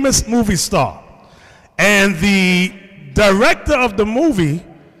famous movie star. And the director of the movie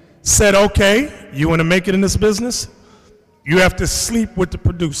said, okay, you want to make it in this business? You have to sleep with the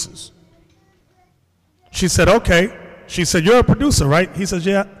producers. She said, okay. She said, you're a producer, right? He said,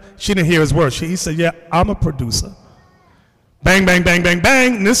 yeah. She didn't hear his words. He said, yeah, I'm a producer. Bang, bang, bang, bang,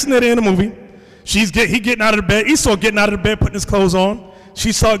 bang. This and that in the movie. He getting out of the bed. Esau getting out of the bed, putting his clothes on.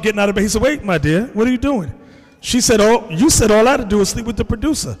 She saw it getting out of bed. He said, wait, my dear, what are you doing? She said, oh, you said all I had to do was sleep with the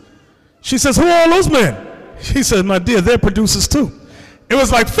producer. She says, who are all those men? He said, my dear, they're producers too. It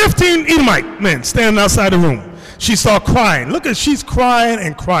was like 15 Edomite men standing outside the room. She started crying. Look at, she's crying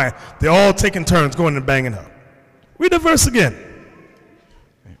and crying. They're all taking turns going and banging her. Read the verse again.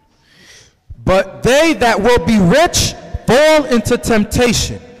 But they that will be rich fall into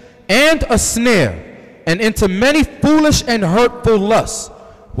temptation and a snare, and into many foolish and hurtful lusts,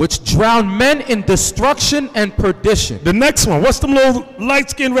 which drown men in destruction and perdition. The next one, what's them little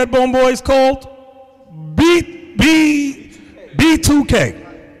light-skinned red bone boys called? B2K.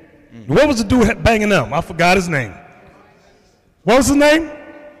 What was the dude banging them? I forgot his name. What was his name?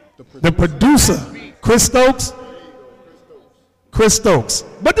 The producer. Chris Stokes. Chris Stokes.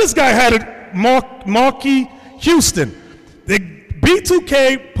 But this guy had it, Marky Houston. The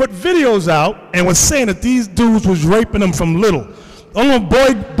B2K put videos out and was saying that these dudes was raping them from little. All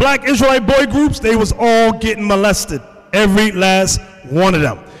the black Israelite boy groups, they was all getting molested. Every last one of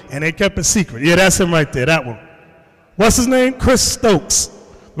them. And they kept it secret. Yeah, that's him right there, that one. What's his name? Chris Stokes.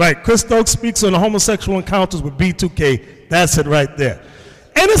 Right, Chris Stokes speaks on the homosexual encounters with B2K. That's it right there.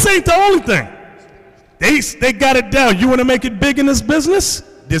 And this ain't the only thing. They got it down. You want to make it big in this business?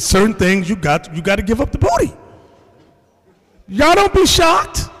 There's certain things you got to give up the booty. Y'all don't be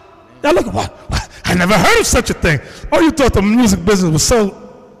shocked. Now look, what? I never heard of such a thing. Oh, you thought the music business was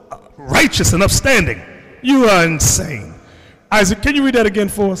so righteous and upstanding. You are insane. Isaac, can you read that again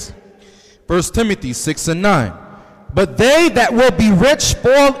for us? 1 Timothy 6 and 9. But they that will be rich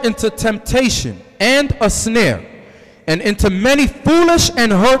fall into temptation and a snare, and into many foolish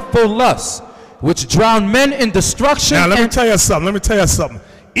and hurtful lusts, which drown men in destruction. Now, let me tell you something.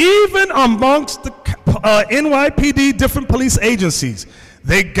 Even amongst the NYPD, different police agencies,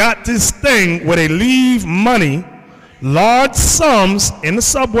 they got this thing where they leave money, large sums in the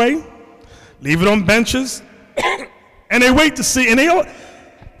subway, leave it on benches, and they wait to see. And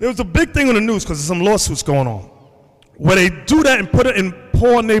there was a big thing on the news because there's some lawsuits going on, where they do that and put it in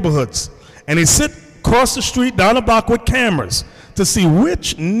poor neighborhoods. And they sit across the street, down the block with cameras to see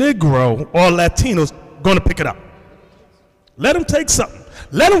which Negro or Latino's going to pick it up. Let him take something.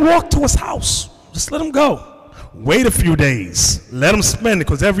 Let him walk to his house. Just let him go. Wait a few days. Let him spend it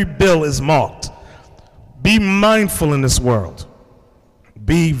because every bill is marked. Be mindful in this world.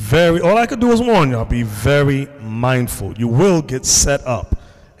 All I could do is warn y'all, be very mindful. You will get set up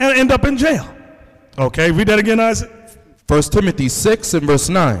and end up in jail. Okay, read that again, Isaac. 1 Timothy 6 and verse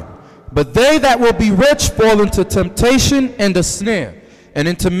 9. But they that will be rich fall into temptation and a snare, and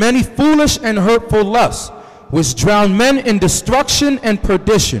into many foolish and hurtful lusts, which drown men in destruction and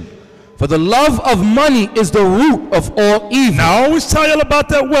perdition. For the love of money is the root of all evil. Now, I always tell y'all about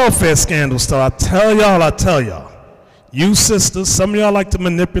that welfare scandal stuff. I tell y'all. You sisters, some of y'all like to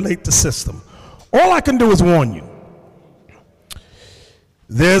manipulate the system. All I can do is warn you.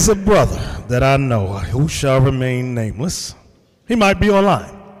 There's a brother that I know who shall remain nameless. He might be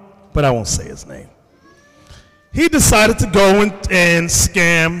online, but I won't say his name. He decided to go and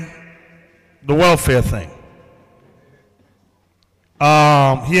scam the welfare thing.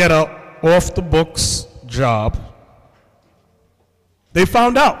 He had an off-the-books job. They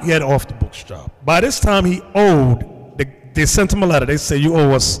found out he had an off-the-books job. By this time, he owed, they sent him a letter. They say, you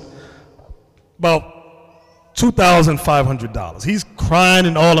owe us about $2,500. He's crying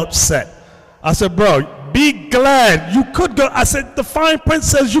and all upset. I said, bro, be glad you could go. I said, the fine print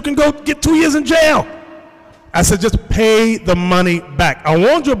says you can go get 2 years in jail. I said, just pay the money back. I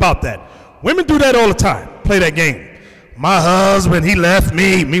warned you about that. Women do that all the time, play that game. My husband, he left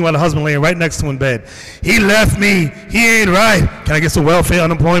me. Meanwhile, the husband laying right next to him in bed. He left me. He ain't right. Can I get some welfare,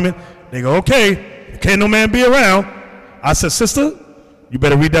 unemployment? They go, okay. Can't no man be around. I said, sister, you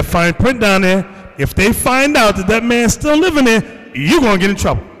better read that fine print down there. If they find out that that man's still living there, you're going to get in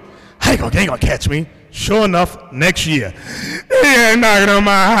trouble. They ain't going to catch me. Sure enough, next year, they ain't knocking on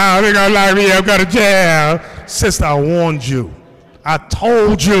my house. They're going to lock me up, go to jail. Sister, I warned you. I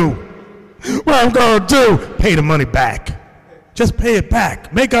told you. What I'm going to do, pay the money back. Just pay it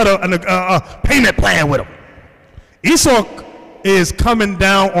back. Make out a payment plan with them. Esau is coming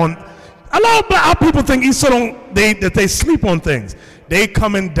down on, a lot of our people think Esau that they sleep on things. They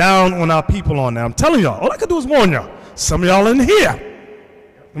coming down on our people on that. I'm telling y'all, all I can do is warn y'all. Some of y'all in here,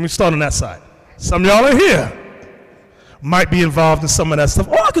 let me start on that side. Some of y'all in here might be involved in some of that stuff.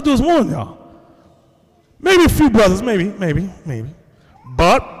 All I can do is warn y'all. Maybe a few brothers, maybe.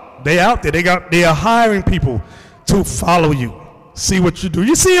 But they out there, they are hiring people to follow you, see what you do.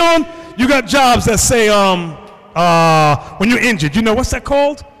 You see you got jobs that say when you're injured, you know what's that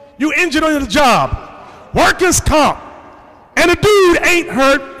called? You injured on the job. Workers' comp. And the dude ain't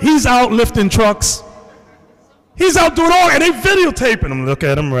hurt, he's out lifting trucks. He's out doing all, and they videotaping him. Look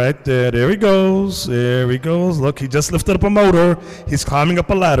at him right there. There he goes. Look, he just lifted up a motor. He's climbing up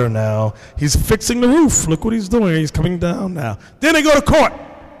a ladder now. He's fixing the roof. Look what he's doing. He's coming down now. Then they go to court.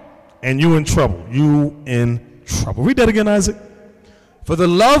 And you in trouble. Read that again, Isaac. For the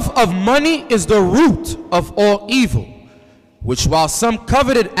love of money is the root of all evil, which while some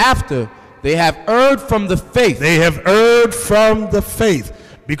coveted after, they have erred from the faith.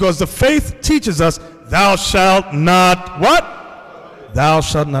 Because the faith teaches us, thou shalt not what? Thou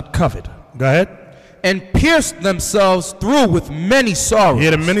shalt not covet. Go ahead. And pierced themselves through with many sorrows.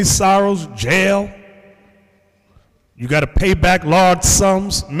 Yeah, the many sorrows, jail. You got to pay back large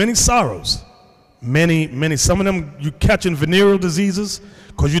sums, many sorrows. Many. Some of them you catching venereal diseases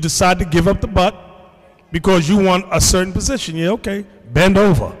because you decide to give up the butt because you want a certain position. Yeah, okay. Bend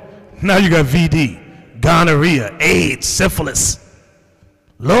over. Now you got VD, gonorrhea, AIDS, syphilis.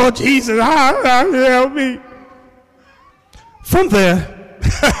 Lord Jesus, help me. From there,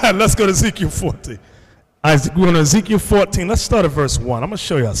 let's go to Ezekiel 14. Isaac, we're going to Ezekiel 14. Let's start at verse 1. I'm going to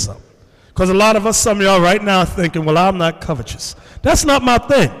show y'all something. Because a lot of us, some of y'all right now are thinking, well, I'm not covetous. That's not my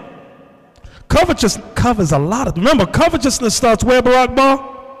thing. Covetousness covers a lot of, remember, covetousness starts where, Barack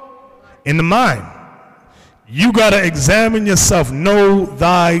Bar? In the mind. You got to examine yourself. Know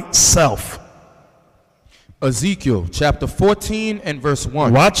thyself. Ezekiel chapter 14 and verse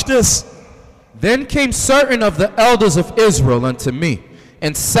 1. Watch this. Then came certain of the elders of Israel unto me,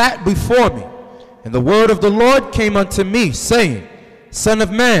 and sat before me. And the word of the Lord came unto me, saying, Son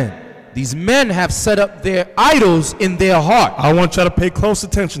of man, these men have set up their idols in their heart. I want you to pay close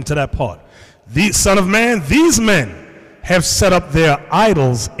attention to that part. Son of man, these men have set up their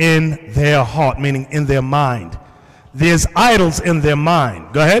idols in their heart, meaning in their mind. There's idols in their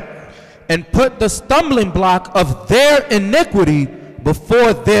mind. Go ahead. And put the stumbling block of their iniquity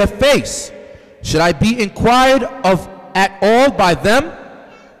before their face. Should I be inquired of at all by them?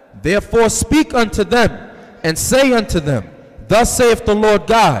 Therefore speak unto them, and say unto them, Thus saith the Lord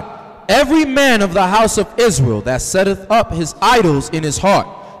God, Every man of the house of Israel that setteth up his idols in his heart,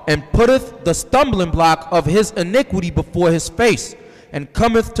 and putteth the stumbling block of his iniquity before his face, and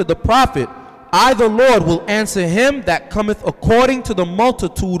cometh to the prophet, I the Lord will answer him that cometh according to the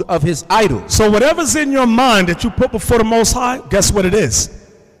multitude of his idols. So whatever's in your mind that you put before the Most High, guess what it is?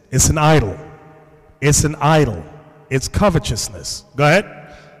 It's an idol. It's an idol. It's covetousness. Go ahead.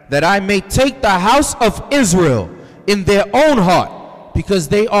 That I may take the house of Israel in their own heart, because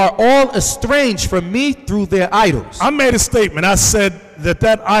they are all estranged from me through their idols. I made a statement. I said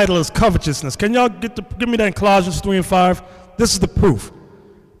that idol is covetousness. Can y'all give me that in Colossians 3 and 5? This is the proof.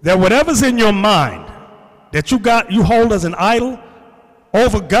 That whatever's in your mind that you hold as an idol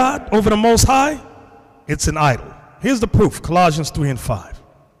over God, over the Most High, it's an idol. Here's the proof, Colossians 3 and 5.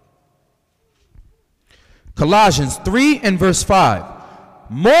 Colossians 3 and verse 5.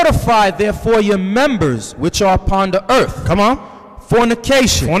 Mortify therefore your members which are upon the earth. Come on.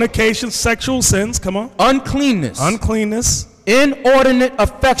 Fornication, sexual sins, come on. Uncleanness, inordinate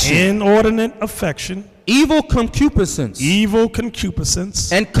affection, evil concupiscence,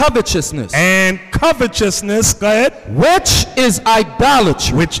 and covetousness, go ahead, which is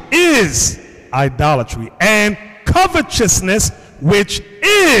idolatry, and covetousness, which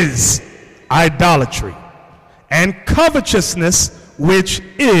is idolatry, which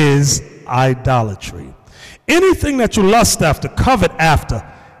is idolatry. Anything that you lust after, covet after,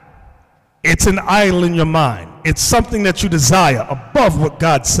 it's an idol in your mind. It's something that you desire above what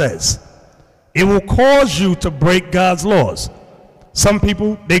God says. It will cause you to break God's laws. Some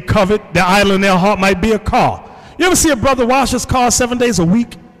people, they covet, their idol in their heart might be a car. You ever see a brother wash his car 7 days a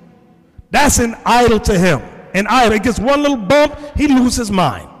week? That's an idol to him. An idol. He gets one little bump, he loses his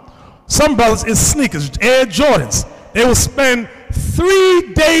mind. Some brothers, it's sneakers, Air Jordans. They will spend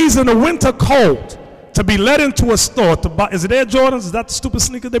 3 days in the winter cold to be led into a store to buy. Is it Air Jordans? Is that the stupid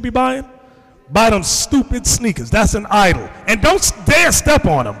sneakers they be buying? Buy them stupid sneakers. That's an idol. And don't dare step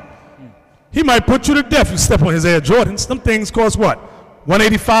on them. He might put you to death if you step on his Air Jordans. Them things cost what?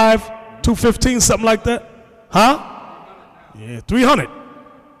 185, 215, something like that? Huh? Yeah, 300.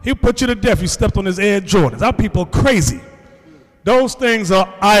 He'll put you to death if you stepped on his Air Jordans. Our people are crazy. Those things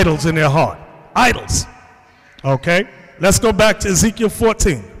are idols in their heart. Idols. Okay? Let's go back to Ezekiel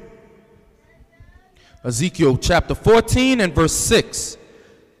 14. Ezekiel chapter 14 and verse 6.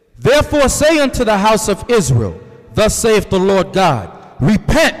 Therefore say unto the house of Israel, Thus saith the Lord God,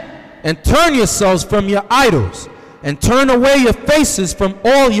 Repent and turn yourselves from your idols, and turn away your faces from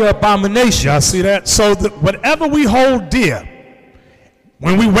all your abominations. Y'all see that? So whatever we hold dear,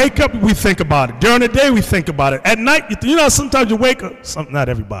 when we wake up, we think about it. During the day, we think about it. At night, you know, sometimes you wake up, not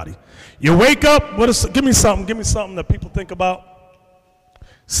everybody. You wake up, give me something that people think about.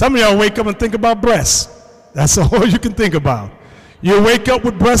 Some of y'all wake up and think about breasts. That's all you can think about. You wake up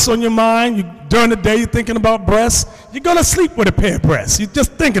with breasts on your mind. During the day, you're thinking about breasts. You go to sleep with a pair of breasts. You're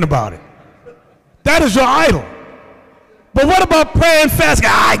just thinking about it. That is your idol. But what about praying fasting?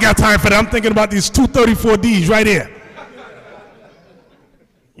 I ain't got time for that. I'm thinking about these 234Ds right here.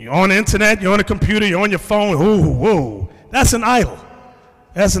 You're on the internet, you're on the computer, you're on your phone. Whoa. That's an idol.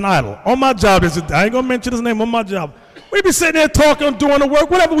 That's an idol. On my job, I ain't going to mention his name. On my job, we be sitting there talking, doing the work,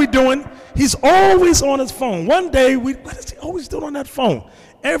 whatever we doing. He's always on his phone. One day, what is he always doing on that phone?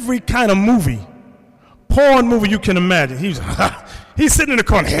 Every kind of movie, porn movie you can imagine. He's sitting in the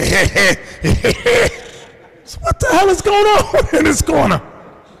corner. So what the hell is going on in this corner?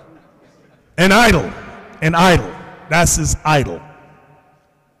 An idol. That's his idol.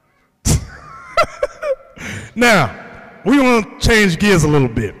 Now, we want to change gears a little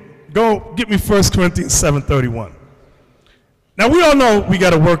bit. Go get me 1 Corinthians 7:31. Now, we all know we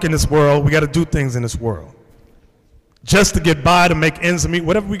got to work in this world. We got to do things in this world. Just to get by, to make ends meet,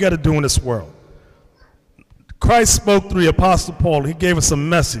 whatever we got to do in this world. Christ spoke through the Apostle Paul. He gave us a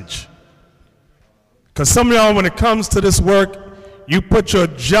message. Because some of y'all, when it comes to this work, you put your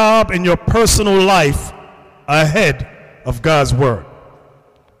job and your personal life ahead of God's word.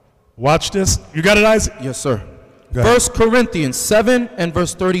 Watch this. You got it, Isaac? Yes, sir. Go ahead. 1 Corinthians 7 and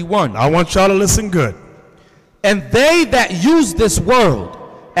verse 31. I want y'all to listen good. And they that use this world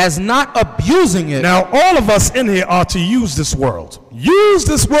as not abusing it. Now, all of us in here are to use this world. Use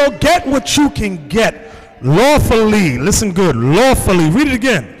this world. Get what you can get lawfully. Listen good. Lawfully. Read it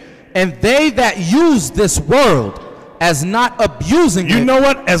again. And they that use this world as not abusing it. You know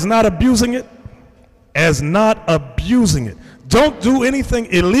what? As not abusing it. As not abusing it. Don't do anything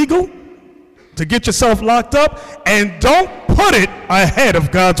illegal to get yourself locked up, and don't put it ahead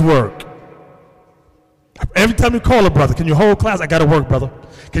of God's word. Every time you call a brother, can you hold class? I got to work, brother.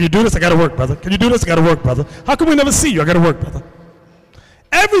 Can you do this? I got to work, brother. Can you do this? I got to work, brother. How come we never see you? I got to work, brother.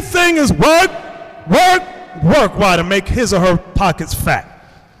 Everything is work, work, work. Why? To make his or her pockets fat.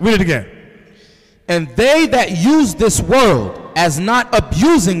 Read it again. And they that use this world as not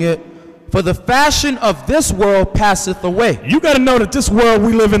abusing it, for the fashion of this world passeth away. You got to know that this world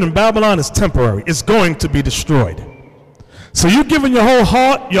we live in Babylon is temporary. It's going to be destroyed. So you giving your whole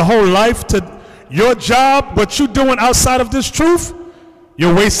heart, your whole life to your job, what you're doing outside of this truth,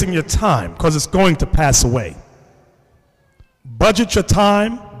 you're wasting your time because it's going to pass away. Budget your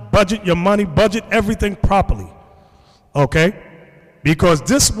time, budget your money, budget everything properly. Okay? Because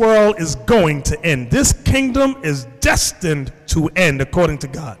this world is going to end. This kingdom is destined to end according to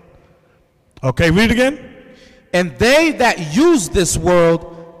God. Okay, read it again. And they that use this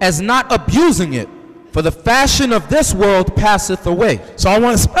world as not abusing it, for the fashion of this world passeth away. So I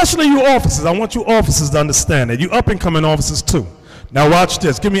want, especially you officers, I want you officers to understand that. You up and coming officers too. Now watch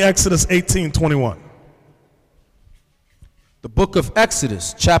this. Give me Exodus 18:21. The book of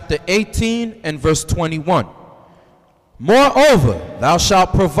Exodus, chapter 18 and verse 21. Moreover, thou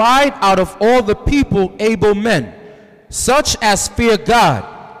shalt provide out of all the people able men, such as fear God,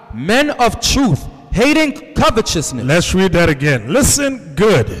 men of truth, hating covetousness. Let's read that again. Listen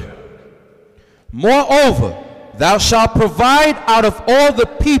good. Moreover, thou shalt provide out of all the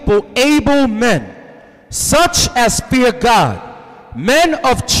people able men, such as fear God, men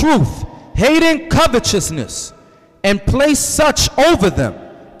of truth, hating covetousness, and place such over them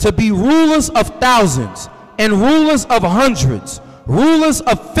to be rulers of thousands, and rulers of hundreds, rulers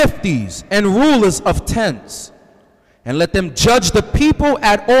of fifties, and rulers of tens. And let them judge the people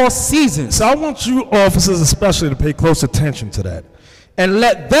at all seasons. So I want you officers especially to pay close attention to that. And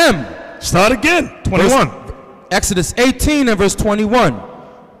let them. Start again. 21. Exodus 18 and verse 21.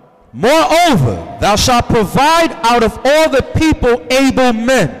 Moreover, thou shalt provide out of all the people able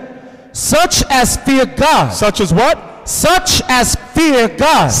men, such as fear God. Such as what? Such as fear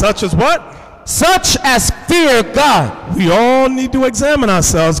God. Such as what? Such as fear God. We all need to examine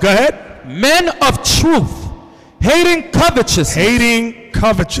ourselves. Go ahead. Men of truth, hating covetousness. Hating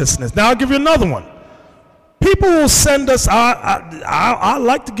covetousness. Now I'll give you another one. People will send us, I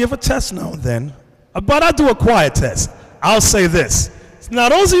like to give a test now and then, but I do a quiet test. I'll say this. Now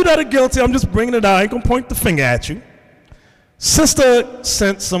those of you that are guilty, I'm just bringing it out. I ain't going to point the finger at you. Sister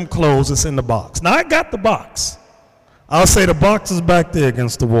sent some clothes that's in the box. Now I got the box. I'll say the box is back there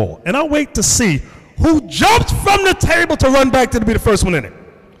against the wall. And I'll wait to see who jumps from the table to run back to be the first one in it.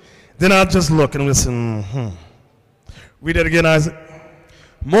 Then I'll just look and listen. Read it again, Isaac.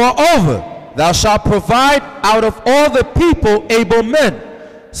 Moreover, thou shalt provide out of all the people able men,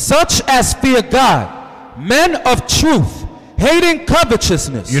 such as fear God, men of truth, hating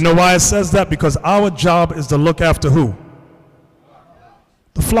covetousness. You know why it says that? Because our job is to look after who?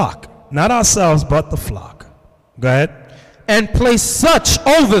 The flock. Not ourselves, but the flock. Go ahead. And place such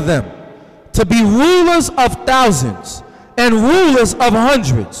over them to be rulers of thousands, and rulers of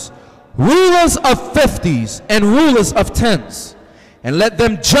hundreds, rulers of fifties, and rulers of tens. And let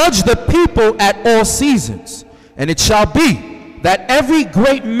them judge the people at all seasons. And it shall be that every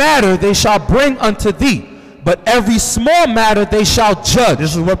great matter they shall bring unto thee, but every small matter they shall judge.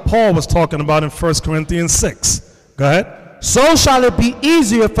 This is what Paul was talking about in 1 Corinthians 6. Go ahead. So shall it be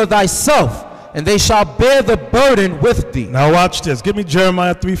easier for thyself, and they shall bear the burden with thee. Now watch this. Give me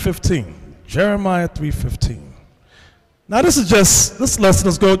Jeremiah 3:15. Jeremiah 3:15. Now this lesson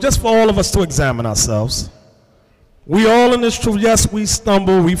is go just for all of us to examine ourselves. We all in this truth, yes, we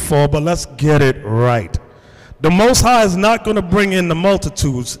stumble, we fall, but let's get it right. The Most High is not going to bring in the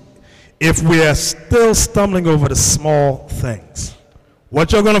multitudes if we are still stumbling over the small things.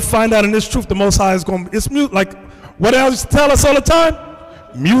 What you're going to find out in this truth, the Most High is going to, it's like what else tell us all the time?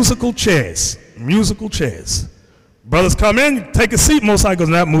 Musical chairs. Musical chairs. Brothers come in, you take a seat, Most High goes,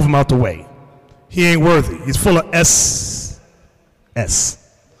 now move him out the way. He ain't worthy. He's full of S.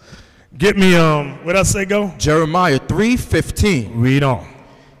 Get me, where'd I say go? Jeremiah 3:15. Read on.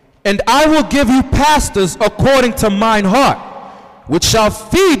 And I will give you pastors according to mine heart, which shall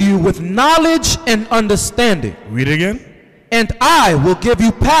feed you with knowledge and understanding. Read it again. And I will give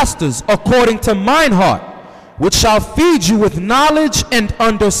you pastors according to mine heart, which shall feed you with knowledge and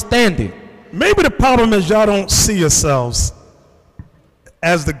understanding. Maybe the problem is y'all don't see yourselves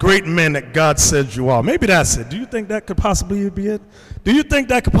as the great men that God says you are. Maybe that's it. Do you think that could possibly be it? Do you think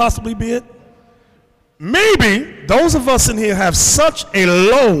that could possibly be it? Maybe those of us in here have such a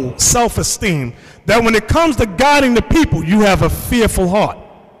low self-esteem that when it comes to guiding the people, you have a fearful heart.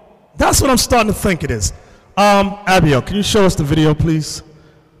 That's what I'm starting to think it is. Abiel, can you show us the video, please?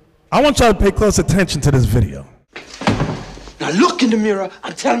 I want y'all to pay close attention to this video. Now look in the mirror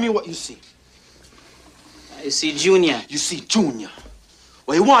and tell me what you see. I see Junior. You see Junior.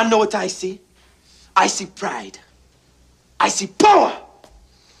 Well, you want to know what I see? I see pride. I see power.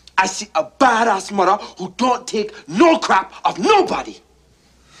 I see a badass mother who don't take no crap of nobody.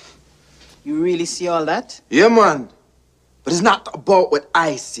 You really see all that? Yeah, man. But it's not about what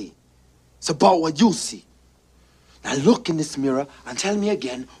I see. It's about what you see. Now look in this mirror and tell me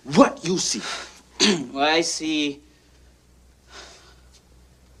again what you see. Well, I see...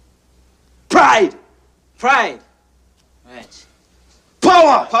 Pride. Pride. Right.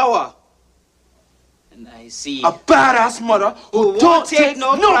 Power. Power. And I see... a badass mother who don't take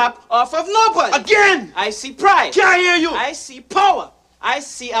no crap off of nobody. Again. I see pride. Can't hear you. I see power. I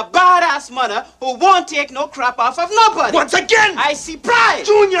see a badass mother who won't take no crap off of nobody. Once again. I see pride.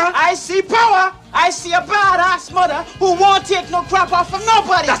 Junior. I see power. I see a badass mother who won't take no crap off of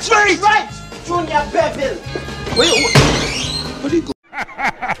nobody. That's right. Right. Junior Bevel. Wait. Where do you go?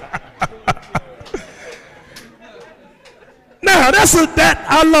 Now,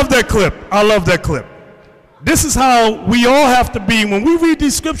 I love that clip. I love that clip. This is how we all have to be. When we read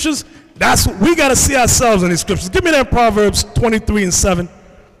these scriptures, that's what we got to see ourselves in these scriptures. Give me that Proverbs 23 and 7.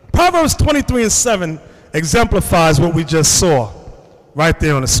 Proverbs 23 and 7 exemplifies what we just saw right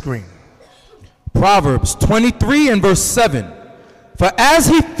there on the screen. Proverbs 23 and verse 7. For as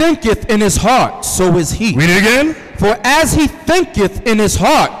he thinketh in his heart, so is he. Read it again. For as he thinketh in his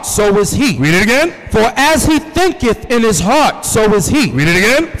heart, so is he. Read it again. For as he thinketh in his heart, so is he. Read it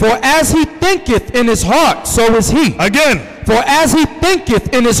again. For as he thinketh in his heart, so is he. Again. For as he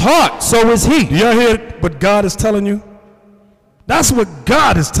thinketh in his heart, so is he. Do y'all hear what God is telling you? That's what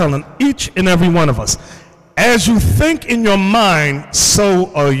God is telling each and every one of us. As you think in your mind,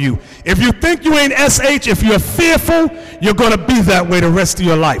 so are you. If you think you ain't SH, if you're fearful, you're going to be that way the rest of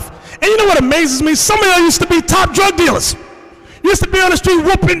your life. And you know what amazes me? Some of y'all used to be top drug dealers. You used to be on the street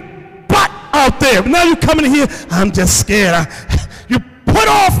whooping butt out there. Now you come in here, I'm just scared. You put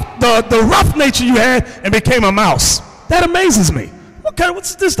off the rough nature you had and became a mouse. That amazes me.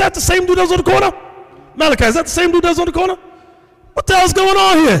 What's this? That the same dude that was on the corner? Malachi, is that the same dude that was on the corner? What the hell's going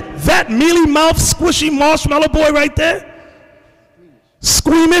on here? That mealy mouth, squishy marshmallow boy right there?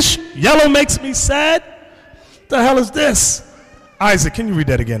 Squeamish, yellow makes me sad. What the hell is this? Isaac, can you read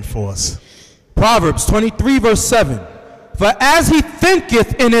that again for us? Proverbs 23 verse 7. For as he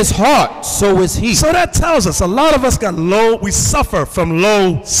thinketh in his heart, so is he. So that tells us a lot of us we suffer from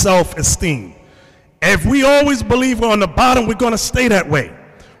low self-esteem. If we always believe we're on the bottom, we're going to stay that way.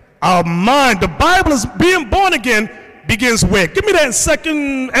 Our mind, the Bible is being born again, begins where? Give me that in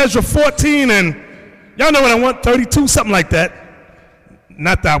 2nd Ezra 14 and y'all know what I want, 32, something like that.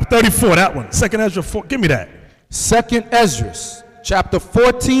 Not that, 34, that one. 2nd Ezra 4, give me that. 2nd Ezra, chapter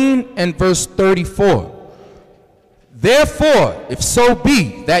 14 and verse 34. Therefore, if so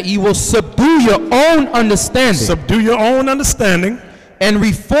be that ye will subdue your own understanding. Subdue your own understanding. And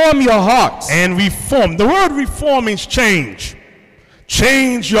reform your hearts. And reform. The word reform means change.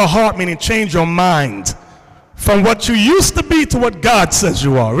 Change your heart, meaning change your mind. From what you used to be to what God says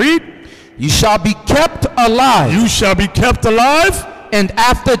you are. Read. You shall be kept alive. You shall be kept alive. And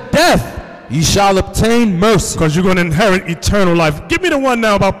after death, you shall obtain mercy. Because you're going to inherit eternal life. Give me the one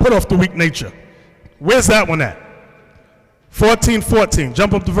now about put off the weak nature. Where's that one at? 14:14.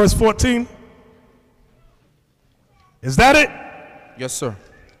 Jump up to verse 14. Is that it? Yes, sir.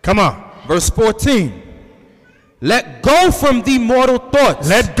 Come on. Verse 14. Let go from thee mortal thoughts.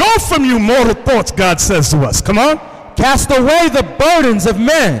 Let go from you mortal thoughts, God says to us. Come on. Cast away the burdens of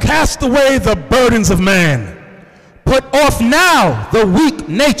man. Cast away the burdens of man. Put off now the weak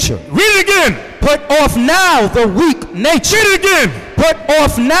nature. Read it again. Put off now the weak nature. Read it again. Put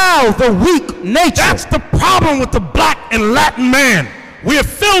off now the weak nature. That's the problem with the black and Latin man. We are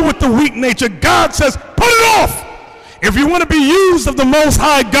filled with the weak nature. God says, put it off. If you want to be used of the Most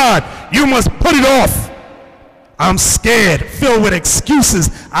High God, you must put it off. I'm scared, filled with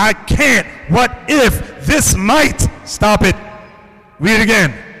excuses. I can't. What if this might? Stop it. Read it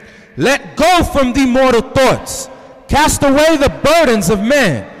again. Let go from thee mortal thoughts. cast away the burdens of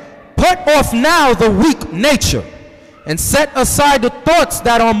man. Put off now the weak nature, and set aside the thoughts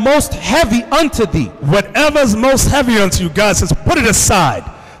that are most heavy unto thee. Whatever's most heavy unto you, God says, put it aside.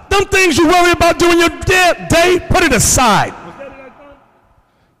 Them things you worry about doing your day, put it aside.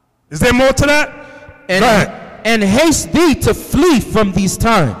 Is there more to that? And haste thee to flee from these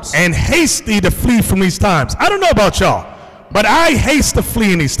times. And haste thee to flee from these times. I don't know about y'all, but I haste to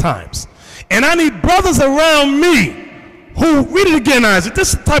flee in these times. And I need brothers around me who, read it again, Isaac,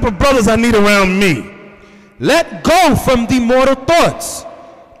 this is the type of brothers I need around me. Let go from the mortal thoughts.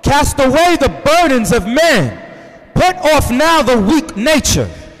 Cast away the burdens of man. Put off now the weak nature,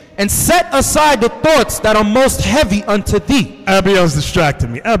 and set aside the thoughts that are most heavy unto thee. Abiel's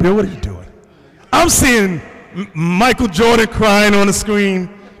distracting me. Abiel, what are you doing? I'm seeing Michael Jordan crying on the screen.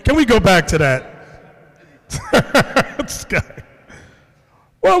 Can we go back to that? This guy.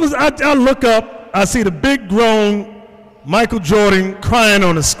 Well, I look up, I see the big grown Michael Jordan crying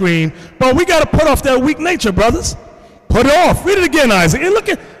on the screen, but we got to put off that weak nature, brothers. Put it off. Read it again, Isaac. And look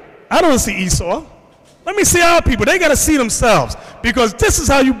at, I don't see Esau. Let me see our people. They got to see themselves, because this is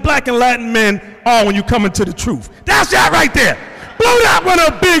how you black and Latin men are when you come into the truth. That's that right there. Blow that one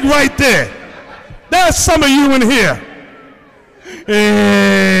up big right there. That's some of you in here.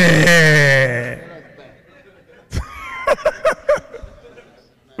 Yeah.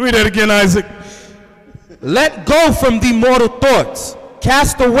 Read that again, Isaac. Let go from the mortal thoughts.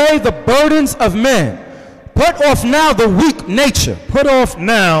 Cast away the burdens of man. Put off now the weak nature. Put off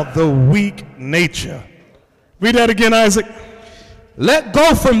now the weak nature. Read that again, Isaac. Let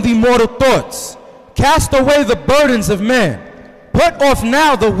go from the mortal thoughts. Cast away the burdens of man. Put off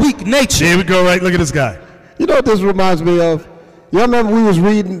now the weak nature. Here we go, right? Look at this guy. You know what this reminds me of? Y'all remember we was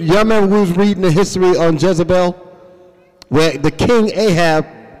reading the history on Jezebel, where the king Ahab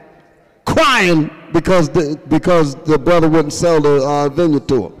crying because the brother wouldn't sell the vineyard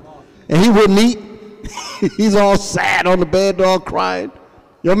to him, and he wouldn't eat. He's all sad on the bed, all crying.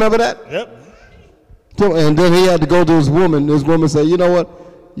 You remember that? Yep. And then he had to go to his woman. His woman said, "You know what?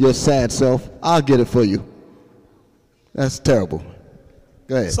 Your sad self. I'll get it for you." That's terrible.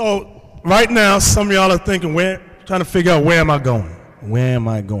 Go ahead. So right now, some of y'all are thinking, trying to figure out, where am I going? Where am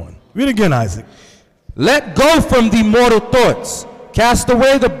I going? Read again, Isaac. Let go from the mortal thoughts. Cast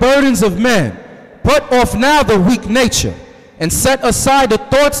away the burdens of man. Put off now the weak nature, and set aside the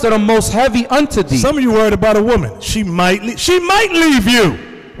thoughts that are most heavy unto thee. Some of you worried about a woman. She might leave you.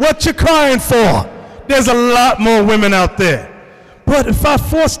 What you crying for? There's a lot more women out there. But if I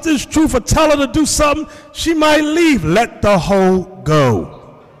force this truth or tell her to do something, she might leave. Let the hoe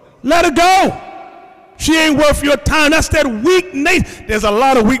go. Let her go. She ain't worth your time. That's that weak nature. There's a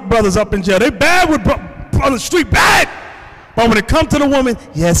lot of weak brothers up in jail. They bad with on the street, bad. But when it comes to the woman,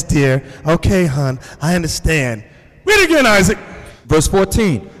 yes, dear. Okay, hon, I understand. Read again, Isaac. Verse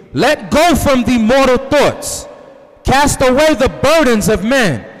 14. Let go from the mortal thoughts. Cast away the burdens of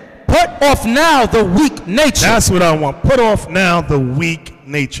man. Put off now the weak nature. That's what I want. Put off now the weak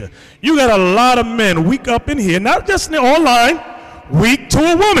nature. You got a lot of men weak up in here, not just online, weak to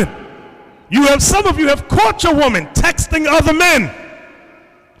a woman. Some of you have caught your woman texting other men.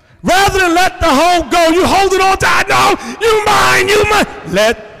 Rather than let the hoe go, you hold it on tight. No, you mine.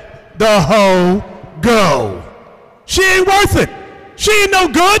 Let the hoe go. She ain't worth it. She ain't no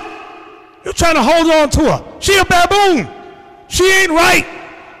good. You're trying to hold on to her. She a baboon. She ain't right.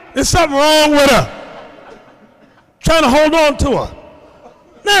 There's something wrong with her. Trying to hold on to her.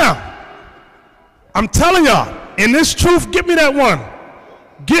 Now, I'm telling y'all, in this truth, get me that one.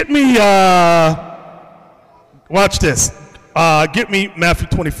 Get me, watch this. Get me Matthew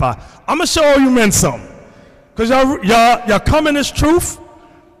 25. I'm going to show all you men something. Because y'all come in this truth.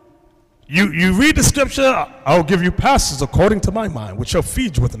 You read the scripture, I'll give you passages according to my mind, which shall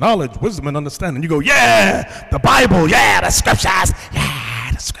feed you with knowledge, wisdom, and understanding. You go, yeah, the Bible, yeah, the scriptures,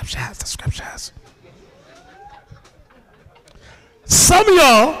 yeah, the scriptures. Some of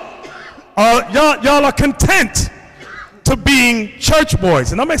y'all are content to being church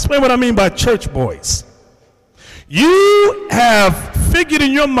boys. And I'm going to explain what I mean by church boys. You have figured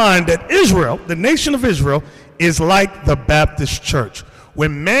in your mind that Israel, the nation of Israel, is like the Baptist church, where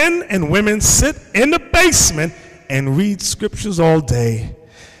men and women sit in the basement and read scriptures all day.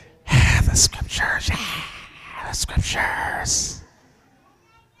 The scriptures, the scriptures.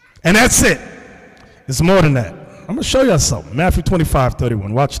 And that's it. It's more than that. I'm going to show you something. Matthew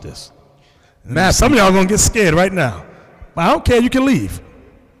 25:31. Watch this. Some of y'all are going to get scared right now. But I don't care. You can leave.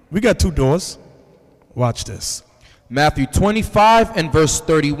 We got 2 doors. Watch this. Matthew 25 and verse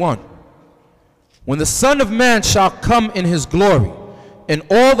 31. When the Son of Man shall come in his glory, and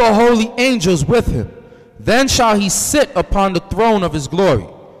all the holy angels with him, Then shall he sit upon the throne of his glory,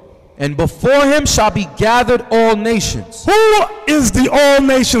 and before him shall be gathered all nations. Who is the all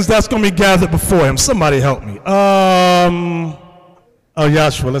nations that's going to be gathered before him? Somebody help me. Oh,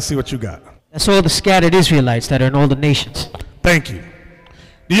 Yahshua, let's see what you got. That's all the scattered Israelites that are in all the nations. Thank you.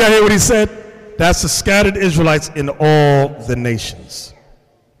 Do y'all hear what he said? That's the scattered Israelites in all the nations.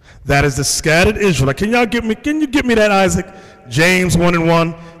 That is the scattered Israelite. Can you get me that, Isaac? James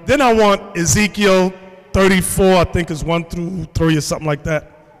 1:1. Then I want Ezekiel 34, I think is 1 through 3 or something like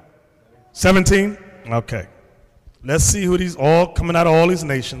that. 17? Okay. Let's see who these all coming out of all these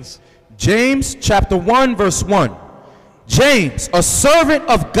nations. James chapter 1 verse 1. James, a servant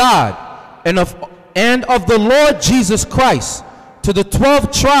of God and of the Lord Jesus Christ, to the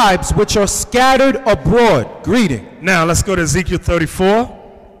 12 tribes which are scattered abroad, greeting. Now let's go to Ezekiel 34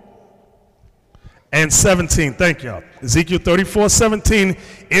 and 17. Thank y'all. Ezekiel 34:17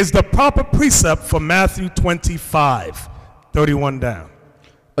 is the proper precept for Matthew 25, 31 down.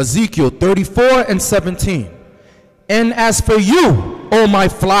 Ezekiel 34 and 17. And as for you, O my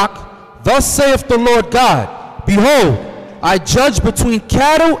flock, thus saith the Lord God, behold, I judge between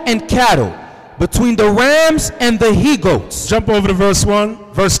cattle and cattle, between the rams and the he-goats. Jump over to verse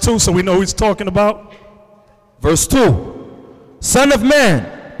 1, verse 2, so we know who he's talking about. Verse 2. Son of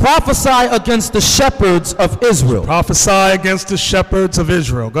man, prophesy against the shepherds of Israel. Prophesy against the shepherds of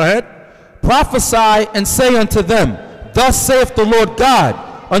Israel. Go ahead. Prophesy and say unto them, thus saith the Lord God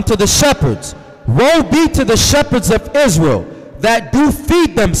unto the shepherds, woe be to the shepherds of Israel that do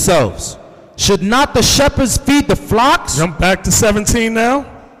feed themselves. Should not the shepherds feed the flocks? Jump back to 17 now.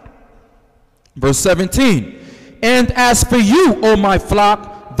 Verse 17. And as for you, O my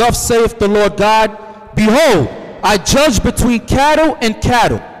flock, thus saith the Lord God, behold, I judge between cattle and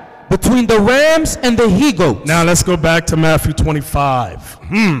cattle, between the rams and the he-goats. Now let's go back to Matthew 25.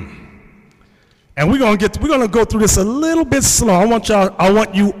 And we're gonna go through this a little bit slow. I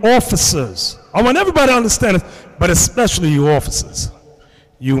want you officers. I want everybody to understand this, but especially you officers.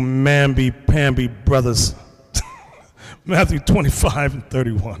 You mamby-pamby brothers. Matthew 25 and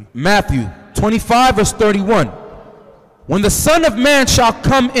 31. Matthew 25 verse 31. When the Son of Man shall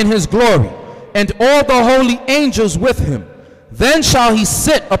come in his glory, and all the holy angels with him, then shall he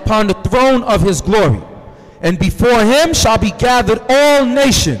sit upon the throne of his glory, and before him shall be gathered all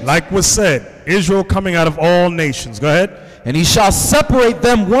nations. Like was said, Israel coming out of all nations. Go ahead. And he shall separate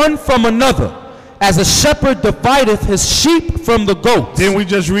them one from another, as a shepherd divideth his sheep from the goats. Didn't we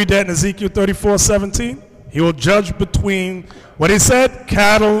just read that in Ezekiel 34:17? He will judge between, what he said,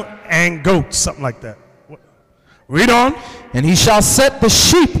 cattle and goats, something like that. Read on. And he shall set the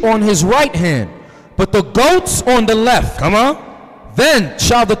sheep on his right hand, but the goats on the left. Come on. Then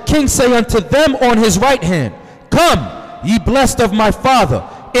shall the king say unto them on his right hand, come, ye blessed of my father,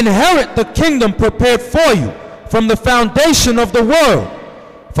 inherit the kingdom prepared for you from the foundation of the world.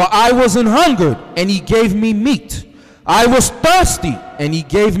 For I was an hungered, and he gave me meat. I was thirsty, and he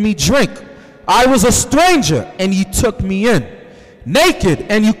gave me drink. I was a stranger, and ye took me in. Naked,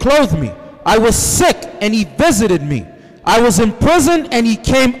 and you clothed me. I was sick, and he visited me. I was in prison, and he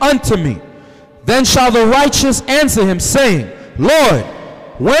came unto me. Then shall the righteous answer him, saying, Lord,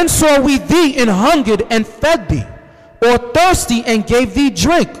 when saw we thee in hungered and fed thee, or thirsty and gave thee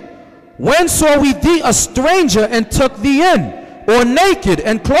drink? When saw we thee a stranger and took thee in, or naked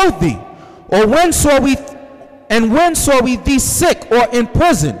and clothed thee? Or when saw we thee sick or in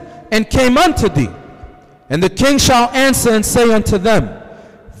prison and came unto thee? And the king shall answer and say unto them,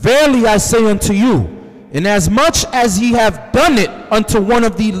 verily I say unto you, inasmuch as ye have done it unto one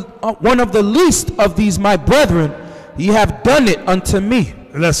of the least of these my brethren, ye have done it unto me.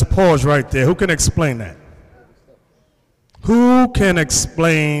 Let's pause right there. Who can explain that? Who can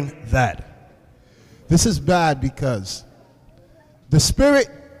explain that? This is bad because the spirit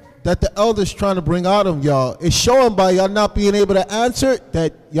that the elders trying to bring out of y'all is showing by y'all not being able to answer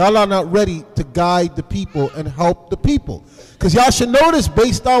that y'all are not ready to guide the people and help the people. Because y'all should notice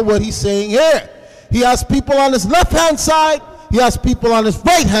based on what he's saying here. He has people on his left-hand side. He has people on his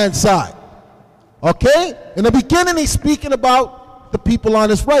right-hand side. Okay? In the beginning, he's speaking about the people on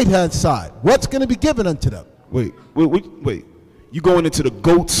his right-hand side. What's going to be given unto them? Wait. You going into the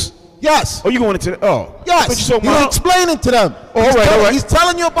goats? Yes. Oh, you going into the, oh. Yes. He's explaining to them. Oh, all right. He's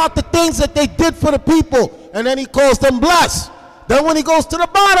telling you about the things that they did for the people, and then he calls them blessed. Then when he goes to the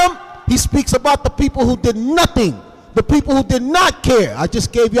bottom, he speaks about the people who did nothing, the people who did not care. I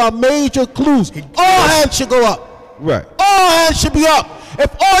just gave y'all major clues. All hands should go up. Right. All hands should be up.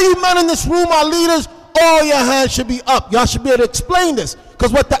 If all you men in this room are leaders, all your hands should be up. Y'all should be able to explain this,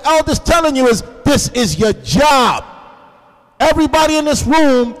 because what the elder's telling you is this is your job. Everybody in this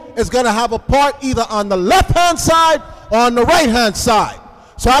room is going to have a part either on the left-hand side or on the right-hand side.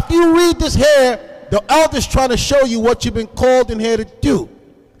 So after you read this here, the elder's trying to show you what you've been called in here to do.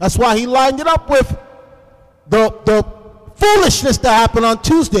 That's why he lined it up with the foolishness that happened on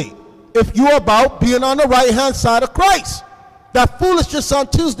Tuesday. If you're about being on the right-hand side of Christ, that foolishness on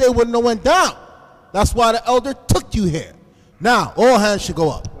Tuesday wouldn't have went down. That's why the elder took you here. Now, all hands should go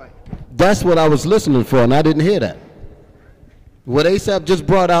up. That's what I was listening for, and I didn't hear that. What ASAP just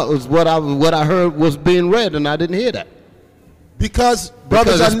brought out was what I heard was being read, and I didn't hear that. Because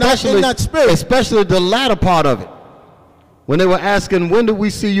brothers are not in that spirit. Especially the latter part of it. When they were asking, when did we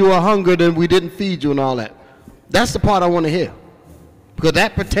see you are hungered and we didn't feed you and all that. That's the part I want to hear. Because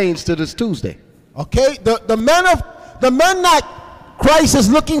that pertains to this Tuesday. Okay, the men that Christ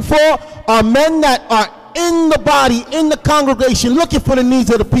is looking for are men that are in the body, in the congregation, looking for the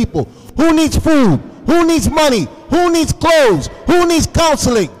needs of the people. Who needs food? Who needs money? Who needs clothes? Who needs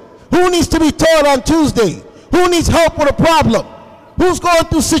counseling? Who needs to be taught on Tuesday? Who needs help with a problem? Who's going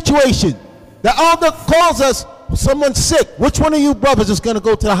through situation? The elder calls us, someone's sick. Which one of you brothers is going to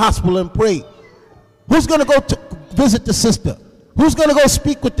go to the hospital and pray? Who's going to go to visit the sister? Who's going to go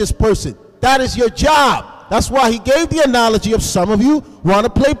speak with this person? That is your job. That's why he gave the analogy of some of you want to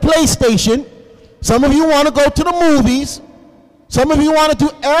play PlayStation. Some of you want to go to the movies. Some of you want to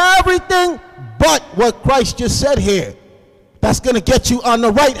do everything but what Christ just said here. That's going to get you on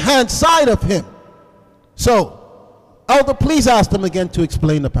the right-hand side of him. So, elder, please ask them again to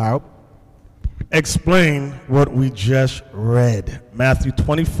explain the parable. Explain what we just read. Matthew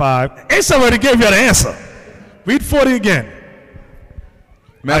 25. Asa already gave you the answer. Read 40 again.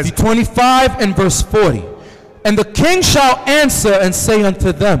 Matthew 25 and verse 40. And the king shall answer and say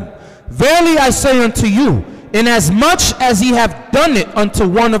unto them, Verily I say unto you, inasmuch as ye have done it unto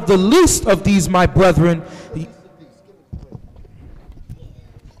one of the least of these my brethren.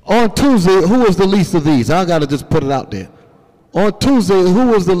 On Tuesday, who was the least of these? I got to just put it out there. On Tuesday, who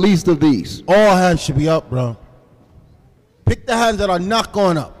was the least of these? All hands should be up, bro. Pick the hands that are not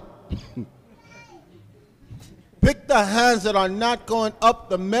going up. Pick the hands that are not going up,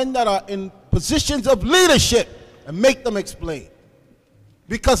 the men that are in positions of leadership, and make them explain.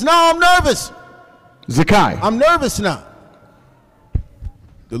 Because now I'm nervous. Zakai. I'm nervous now.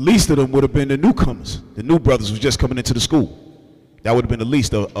 The least of them would have been the newcomers, the new brothers who just coming into the school. That would have been the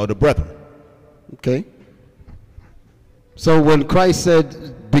least of the brethren. Okay. So when Christ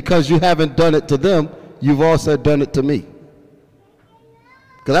said, because you haven't done it to them, you've also done it to me.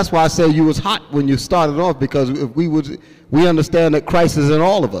 Because that's why I said you was hot when you started off, because if we understand that Christ is in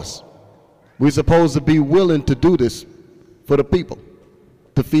all of us. We're supposed to be willing to do this for the people,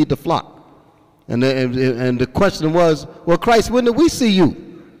 to feed the flock. And the question was, well, Christ, when did we see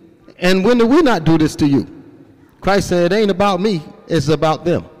you? And when did we not do this to you? Christ said, it ain't about me, it's about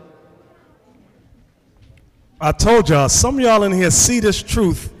them. I told y'all, some of y'all in here see this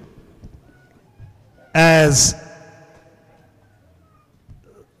truth as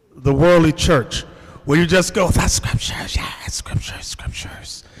the worldly church, where you just go, that's scriptures, yeah, scriptures,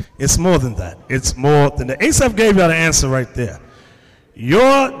 scriptures. It's more than that. It's more than that. Asaph gave y'all the answer right there.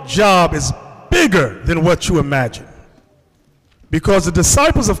 Your job is bigger than what you imagine. Because the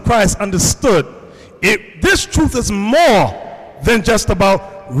disciples of Christ understood this truth is more than just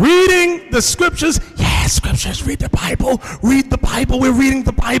about reading the scriptures. Yeah, scriptures, read the Bible, we're reading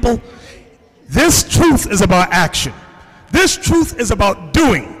the Bible. This truth is about action. This truth is about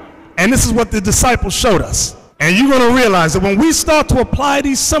doing. And this is what the disciples showed us. And you're going to realize that when we start to apply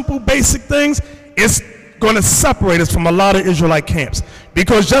these simple, basic things, it's going to separate us from a lot of Israelite camps.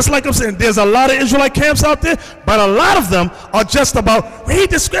 Because just like I'm saying, there's a lot of Israelite camps out there, but a lot of them are just about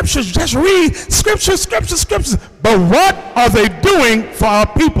read the scriptures, just read scriptures, scriptures, scriptures. But what are they doing for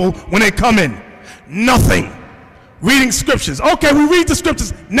our people when they come in? Nothing. Reading scriptures. Okay, we read the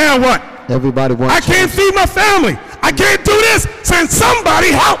scriptures. Now what? Everybody wants. I can't feed my family. I can't do this. Send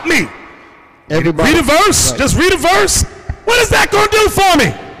somebody help me. Everybody. Read a verse. Right. Just read a verse. What is that going to do for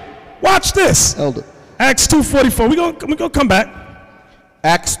me? Watch this. Elder. Acts 2:44. We're gonna come back.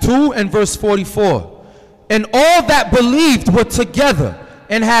 Acts 2 and verse 44. And all that believed were together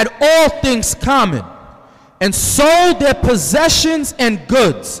and had all things common, and sold their possessions and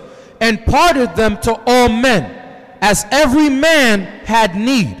goods, and parted them to all men, as every man had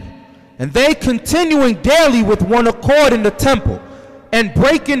need. And they, continuing daily with one accord in the temple, and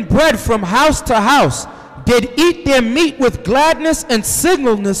breaking bread from house to house, did eat their meat with gladness and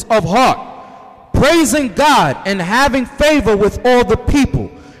singleness of heart, praising God and having favor with all the people.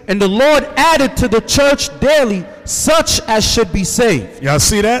 And the Lord added to the church daily such as should be saved. Y'all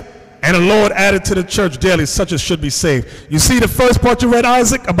see that? And the Lord added to the church daily such as should be saved. You see the first part you read,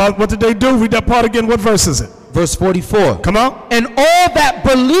 Isaac, about what did they do? Read that part again. What verse is it? Verse 44. Come on. And all that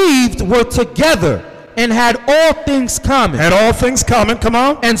believed were together and had all things common. Had all things common. Come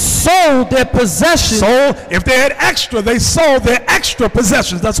on. And sold their possessions. Sold. If they had extra, they sold their extra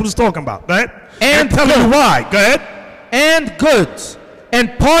possessions. That's what it's talking about, right? And tell you why. Go ahead. And goods.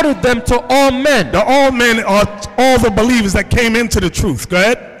 And parted them to all men. The all men are all the believers that came into the truth. Go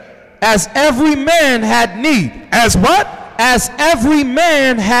ahead. As every man had need. As what? As every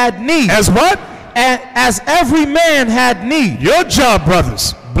man had need. As what? As every man had need. Your job,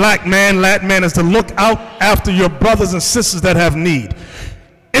 brothers, black man, Latin man, is to look out after your brothers and sisters that have need.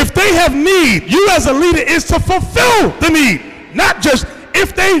 If they have need, you as a leader is to fulfill the need. Not just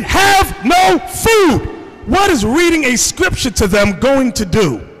if they have no food. What is reading a scripture to them going to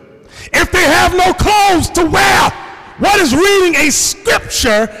do? If they have no clothes to wear, what is reading a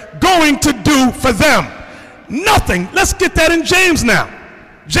scripture going to do for them? Nothing. Let's get that in James now.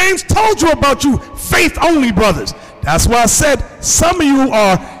 James told you about you faith-only brothers. That's why I said some of you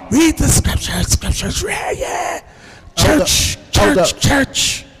are, read the scriptures, yeah.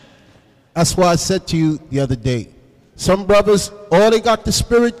 Church. That's why I said to you the other day, some brothers, all they got the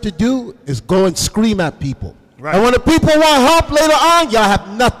spirit to do is go and scream at people. Right. And when the people want help later on, y'all have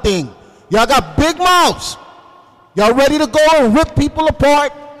nothing. Y'all got big mouths. Y'all ready to go and rip people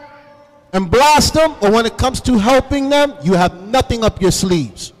apart and blast them, or when it comes to helping them, you have nothing up your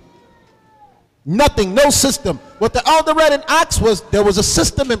sleeves. Nothing, no system. What the elder read in Acts was there was a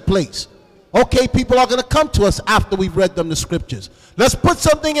system in place. Okay, people are going to come to us after we've read them the scriptures. Let's put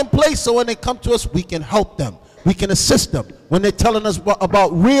something in place so when they come to us, we can help them. We can assist them when they're telling us about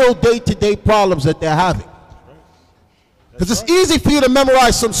real day-to-day problems that they're having. Because it's easy for you to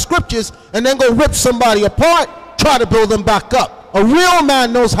memorize some scriptures and then go rip somebody apart, try to build them back up. A real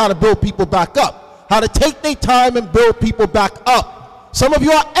man knows how to build people back up, how to take their time and build people back up. Some of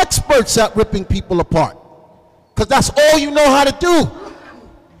you are experts at ripping people apart because that's all you know how to do.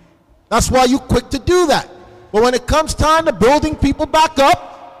 That's why you're quick to do that. But when it comes time to building people back up,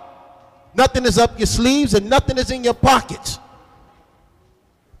 nothing is up your sleeves and nothing is in your pockets.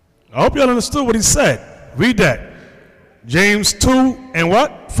 I hope y'all understood what he said. Read that. James 2 and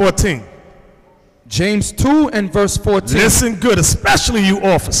what? 14. James 2 and verse 14. Listen good, especially you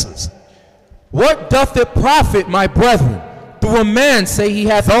officers. What doth it profit, my brethren, though a man say he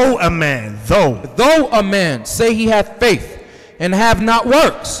hath... Though a man say he hath faith, and have not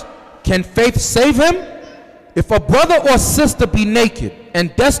works, can faith save him? If a brother or sister be naked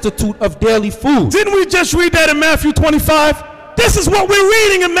and destitute of daily food... Didn't we just read that in Matthew 25? This is what we're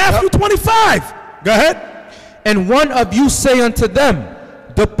reading in Matthew 25. Go ahead. And one of you say unto them,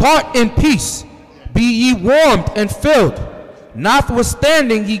 depart in peace, be ye warmed and filled.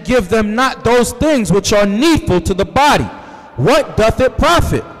 Notwithstanding ye give them not those things which are needful to the body. What doth it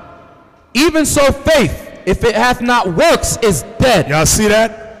profit? Even so faith, if it hath not works, is dead. Y'all see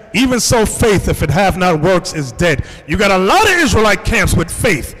that? Even so faith, if it have not works, is dead. You got a lot of Israelite camps with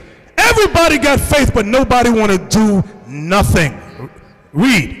faith. Everybody got faith, but nobody want to do nothing.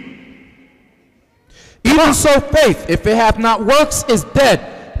 Read. Even so faith, if it hath not works, is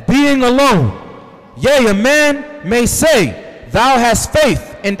dead, being alone. Yea, a man may say, thou hast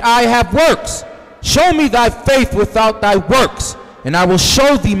faith, and I have works. Show me thy faith without thy works, and I will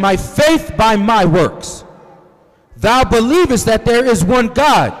show thee my faith by my works. Thou believest that there is one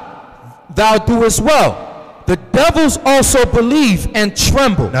God, thou doest well. The devils also believe and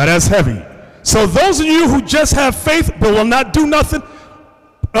tremble. Now that's heavy. So those of you who just have faith but will not do nothing,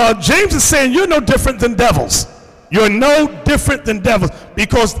 James is saying you're no different than devils. You're no different than devils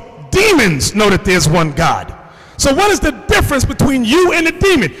because demons know that there's one God. So what is the difference between you and the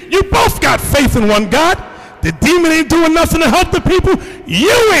demon? You both got faith in one God. The demon ain't doing nothing to help the people.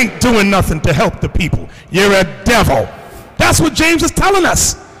 You ain't doing nothing to help the people. You're a devil. That's what James is telling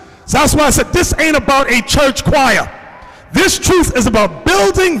us. So that's why I said this ain't about a church choir. This truth is about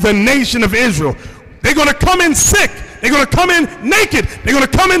building the nation of Israel. They're going to come in sick. They're going to come in naked. They're going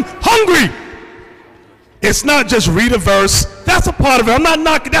to come in hungry. It's not just read a verse. That's a part of it. I'm not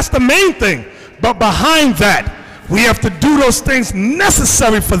knocking. That's the main thing. But behind that, we have to do those things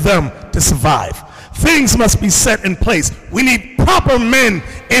necessary for them to survive. Things must be set in place. We need proper men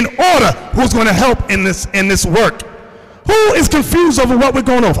in order who's going to help in this work. Who is confused over what we're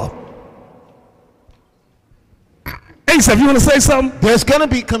going over? Asaph, you want to say something? There's going to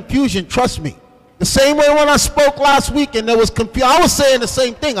be confusion, trust me. The same way when I spoke last week and there was confusion. I was saying the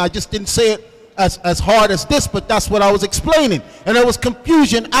same thing. I just didn't say it as hard as this, but that's what I was explaining. And there was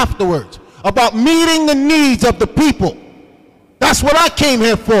confusion afterwards about meeting the needs of the people. That's what I came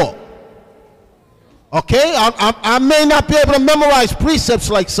here for. Okay? I may not be able to memorize precepts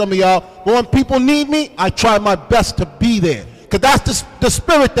like some of y'all, but when people need me, I try my best to be there. Because that's the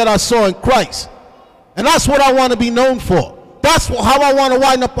spirit that I saw in Christ. And that's what I want to be known for. That's how I want to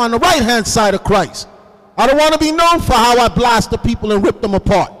wind up on the right-hand side of Christ. I don't want to be known for how I blast the people and rip them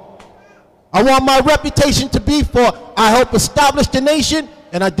apart. I want my reputation to be for I helped establish the nation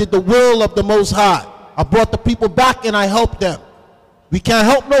and I did the will of the Most High. I brought the people back and I helped them. We can't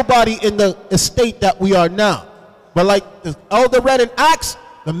help nobody in the estate that we are now. But like the elder read in Acts,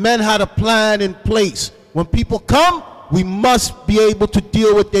 the men had a plan in place. When people come, we must be able to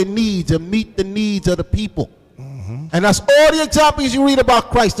deal with their needs and meet the needs of the people. And that's all the examples you read about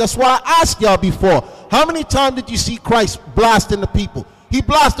Christ. That's why I asked y'all before, how many times did you see Christ blasting the people? He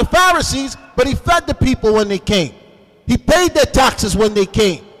blasted the Pharisees, but he fed the people when they came. He paid their taxes when they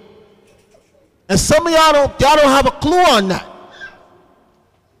came. And some of y'all don't have a clue on that.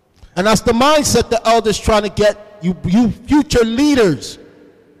 And that's the mindset the elders trying to get you future leaders.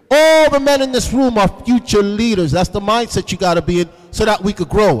 All the men in this room are future leaders. That's the mindset you got to be in so that we could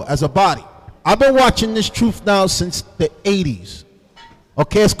grow as a body. I've been watching this truth now since the 80s.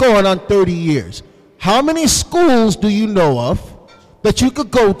 Okay, it's going on 30 years. How many schools do you know of that you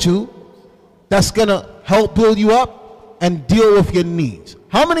could go to that's going to help build you up and deal with your needs?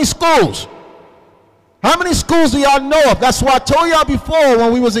 How many schools? How many schools do y'all know of? That's why I told y'all before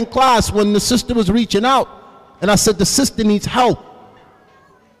when we was in class, when the sister was reaching out, and I said the sister needs help.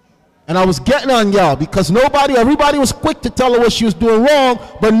 And I was getting on y'all because everybody was quick to tell her what she was doing wrong,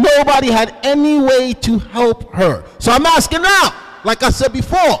 but nobody had any way to help her. So I'm asking now, like I said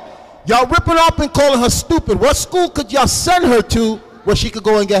before, y'all ripping up and calling her stupid. What school could y'all send her to where she could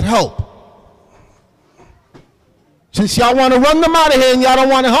go and get help? Since y'all want to run them out of here and y'all don't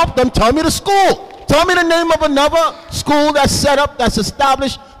want to help them, tell me the school. Tell me the name of another school that's set up, that's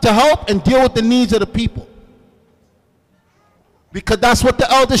established to help and deal with the needs of the people. Because that's what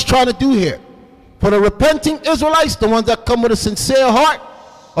the elders trying to do here. For the repenting Israelites, the ones that come with a sincere heart,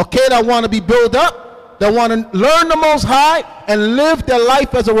 okay, that want to be built up, that want to learn the Most High and live their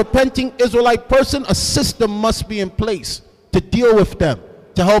life as a repenting Israelite person, a system must be in place to deal with them,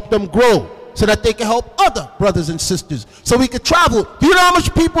 to help them grow, so that they can help other brothers and sisters, so we can travel. Do you know how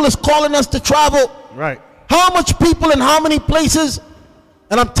much people is calling us to travel? Right. How much people in how many places?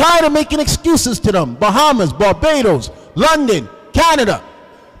 And I'm tired of making excuses to them. Bahamas, Barbados, London, Canada.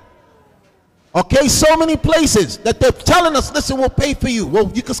 Okay, so many places that they're telling us, listen, we'll pay for you.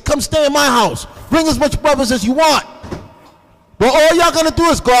 Well, you can come stay in my house. Bring as much brothers as you want. But all y'all gonna do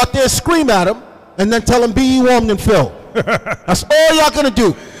is go out there and scream at them and then tell them, be ye warmed and filled. That's all y'all gonna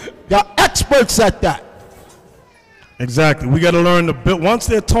do. Y'all experts at that. Exactly. We got to learn to build. Once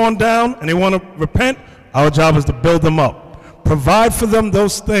they're torn down and they want to repent, our job is to build them up. Provide for them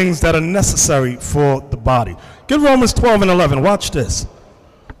those things that are necessary for the body. Get Romans 12 and 11. Watch this.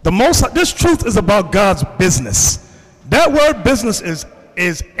 This truth is about God's business. That word business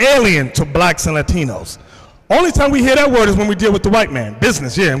is alien to blacks and Latinos. Only time we hear that word is when we deal with the white man.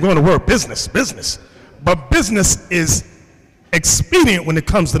 Business, yeah, I'm going to word business. But business is expedient when it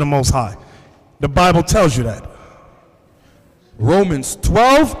comes to the Most High. The Bible tells you that. Romans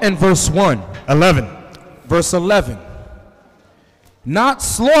 12 and verse 1. 11. Verse 11. Not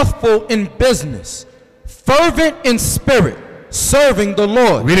slothful in business, fervent in spirit, serving the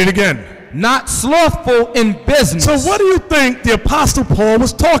Lord. Read it again. Not slothful in business. So what do you think the Apostle Paul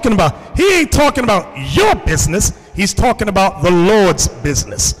was talking about? He ain't talking about your business. He's talking about the Lord's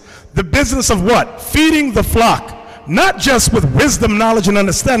business. The business of what? Feeding the flock. Not just with wisdom, knowledge, and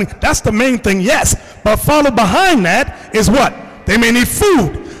understanding. That's the main thing, yes. But followed behind that is what? They may need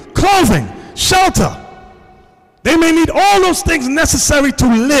food, clothing, shelter. They may need all those things necessary to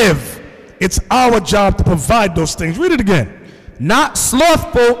live. It's our job to provide those things. Read it again. Not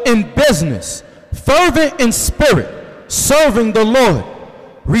slothful in business, fervent in spirit, serving the Lord,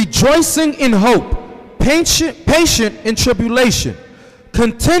 rejoicing in hope, patient in tribulation,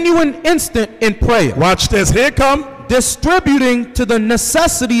 continuing instant in prayer. Watch this. Here it come. Distributing to the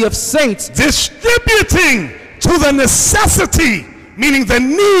necessity of saints. Distributing to the necessity, meaning the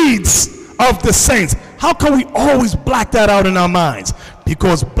needs of the saints. How can we always black that out in our minds?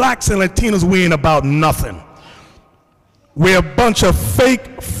 Because blacks and Latinos, we ain't about nothing. We're a bunch of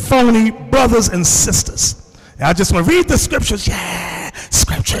fake, phony brothers and sisters. And I just want to read the scriptures. Yeah,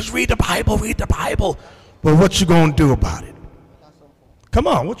 scriptures, read the Bible, read the Bible. But what you gonna do about it? Come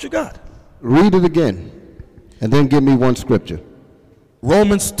on, what you got? Read it again, and then give me one scripture.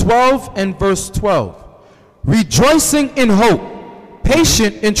 Romans 12 and verse 12. Rejoicing in hope,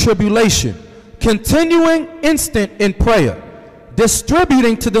 patient in tribulation, continuing instant in prayer,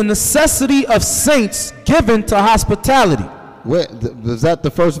 distributing to the necessity of saints, given to hospitality. Was that the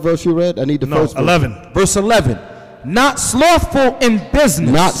first verse you read? I need the first verse. 11. Verse 11. Not slothful in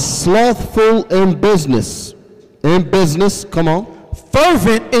business. Not slothful in business. In business, come on.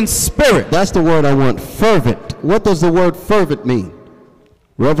 Fervent in spirit. That's the word I want, fervent. What does the word fervent mean?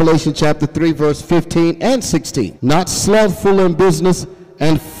 Revelation chapter 3, verse 15 and 16. Not slothful in business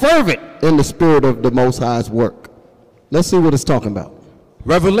and fervent in the spirit of the Most High's work. Let's see what it's talking about.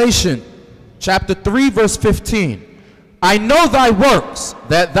 Revelation chapter 3, verse 15. I know thy works,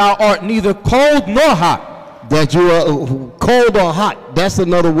 that thou art neither cold nor hot. That you are cold or hot. That's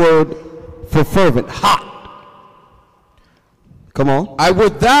another word for fervent. Hot. Come on. I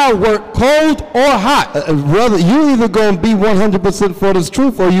would thou wert cold or hot. Brother, you either going to be 100% for this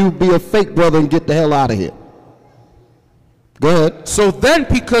truth or you be a fake brother and get the hell out of here. Go ahead. So then,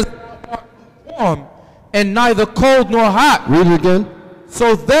 because thou art warm and neither cold nor hot. Read it again.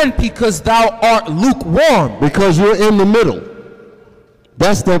 So then, because thou art lukewarm. Because you're in the middle.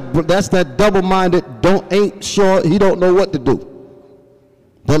 That's that double-minded, ain't sure, he don't know what to do.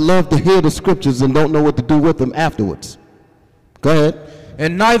 That love to hear the scriptures and don't know what to do with them afterwards. Go ahead.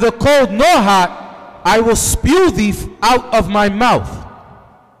 And neither cold nor hot, I will spew thee out of my mouth.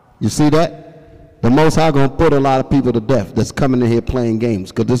 You see that? The Most High going to put a lot of people to death that's coming in here playing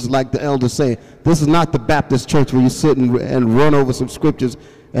games. Because this is like the elders saying, this is not the Baptist church where you sit and run over some scriptures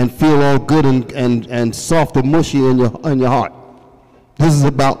and feel all good and soft and mushy in your heart. This is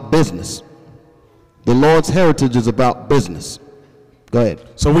about business. The Lord's heritage is about business. Go ahead.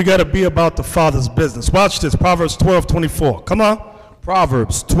 So we got to be about the Father's business. Watch this, Proverbs 12:24. Come on.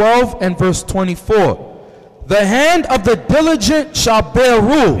 Proverbs 12 and verse 24. The hand of the diligent shall bear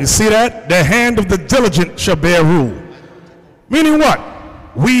rule. You see that? The hand of the diligent shall bear rule. Meaning what?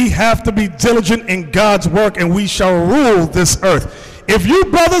 We have to be diligent in God's work and we shall rule this earth. If you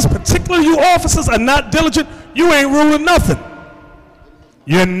brothers, particularly you officers, are not diligent, you ain't ruling nothing.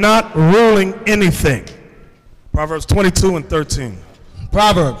 You're not ruling anything. Proverbs 22 and 13.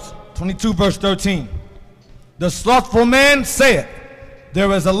 Proverbs 22 verse 13. The slothful man saith,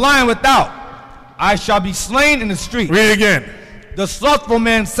 there is a lion without, I shall be slain in the street. Read it again. The slothful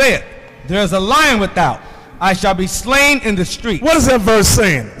man saith, there is a lion without, I shall be slain in the street. What is that verse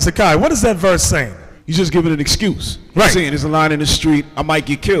saying? Sakai, what is that verse saying? He's just giving an excuse. Right. He's saying there's a lion in the street, I might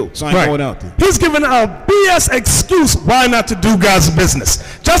get killed, so I ain't going out there. He's giving a BS excuse why not to do God's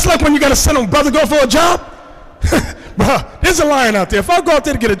business. Just like when you got to send a brother go for a job. Bro, there's a lion out there. If I go out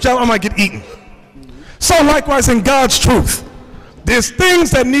there to get a job, I might get eaten. So likewise in God's truth, there's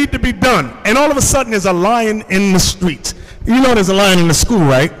things that need to be done, and all of a sudden there's a lion in the street. You know there's a lion in the school,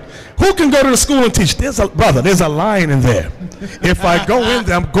 right? Who can go to the school and teach? There's a lion in there. If I go in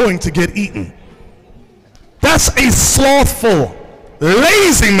there, I'm going to get eaten. That's a slothful,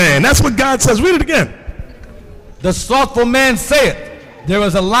 lazy man. That's what God says. Read it again. The slothful man saith, there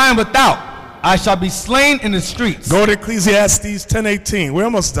is a lion without, I shall be slain in the streets. Go to Ecclesiastes 10:18. We're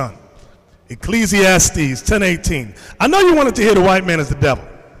almost done. Ecclesiastes 10:18. I know you wanted to hear the white man is the devil.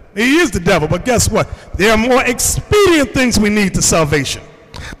 He is the devil, but guess what? There are more expedient things we need to salvation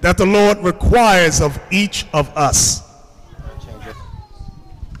that the Lord requires of each of us.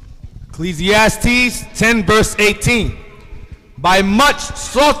 Ecclesiastes 10 verse 18. By much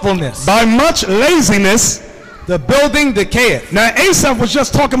slothfulness, by much laziness, the building decayeth. Now Asaph was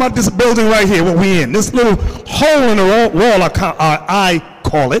just talking about this building right here, what we in. This little hole in the wall, I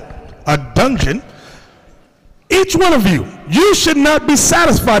call it a dungeon. Each one of you, you should not be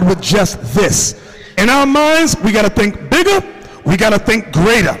satisfied with just this. In our minds, we got to think bigger, we got to think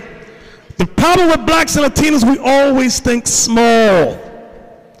greater. The problem with blacks and Latinos, we always think small.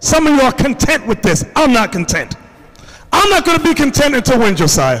 Some of you are content with this. I'm not content. I'm not going to be content until when,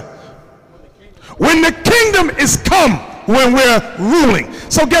 Josiah? When the kingdom is come, when we're ruling.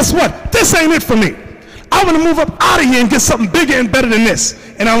 So guess what? This ain't it for me. I want to move up out of here and get something bigger and better than this.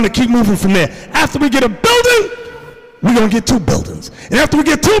 And I want to keep moving from there. After we get a building, we're going to get 2 buildings. And after we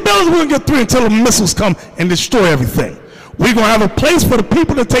get 2 buildings, we're going to get 3 until the missiles come and destroy everything. We're going to have a place for the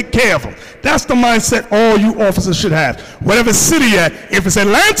people to take care of them. That's the mindset all you officers should have. Whatever city you're at, if it's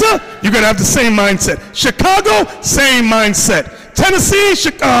Atlanta, you're going to have the same mindset. Chicago, same mindset. Tennessee,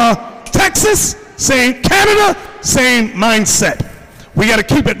 Texas, same. Canada, same mindset. We got to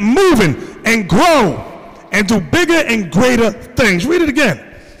keep it moving and grow and do bigger and greater things. Read it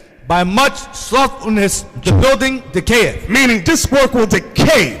again. By much slothfulness, the building decayeth. Meaning this work will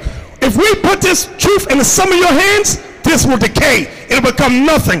decay. If we put this truth in the sum of your hands, this will decay. It'll become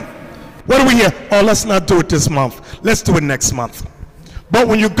nothing. What do we hear? Oh, let's not do it this month. Let's do it next month. But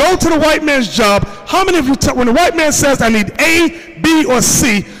when you go to the white man's job, how many of you when the white man says, I need A, B, or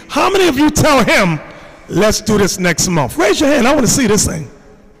C, how many of you tell him, let's do this next month? Raise your hand. I want to see this thing.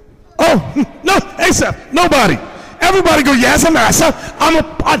 Oh, no, ASAP. Nobody. Everybody go, yes, not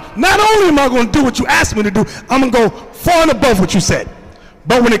only am I going to do what you asked me to do, I'm going to go far and above what you said.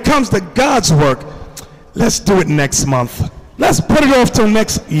 But when it comes to God's work, let's do it next month. Let's put it off till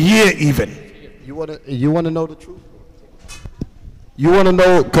next year even. You want to know the truth? You want to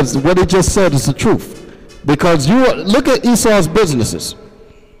know, because what he just said is the truth. Because you look at Esau's businesses,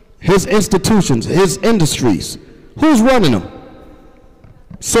 his institutions, his industries. Who's running them?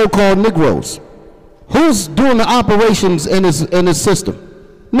 So-called Negroes. Who's doing the operations in his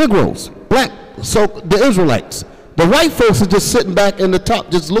system? Negroes, black, so the Israelites. The white folks are just sitting back in the top,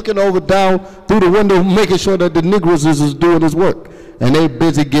 just looking over down through the window, making sure that the Negroes is doing his work. And they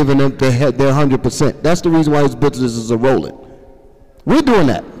busy giving them their 100%. That's the reason why his businesses are rolling. We're doing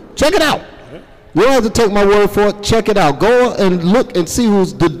that. Check it out. You don't have to take my word for it. Check it out. Go and look and see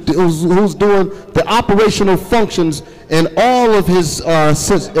who's doing the operational functions in all of his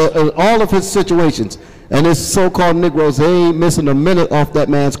situations. And his so-called Negroes, they ain't missing a minute off that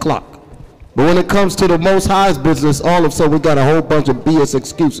man's clock. But when it comes to the Most High's business, all of a sudden we got a whole bunch of BS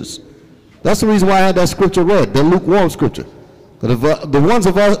excuses. That's the reason why I had that scripture read, the lukewarm scripture. The ones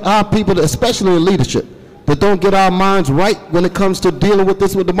of our people, especially in leadership, that don't get our minds right when it comes to dealing with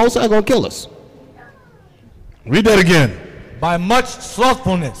this, with the Most High gonna kill us. Read that again. By much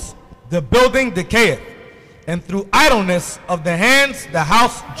slothfulness the building decayeth, and through idleness of the hands the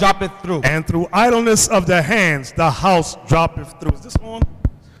house droppeth through. And through idleness of the hands the house droppeth through. Is this on?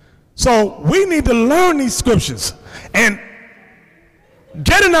 So we need to learn these scriptures and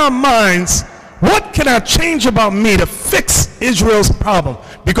get in our minds, what can I change about me to fix Israel's problem?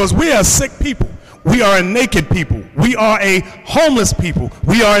 Because we are sick people. We are a naked people. We are a homeless people.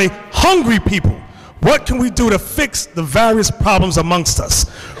 We are a hungry people. What can we do to fix the various problems amongst us?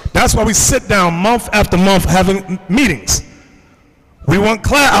 That's why we sit down month after month having meetings. We want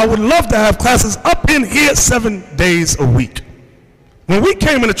class. I would love to have classes up in here 7 days a week. When we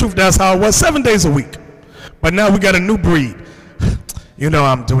came in the truth, that's how it was, 7 days a week. But now we got a new breed. You know,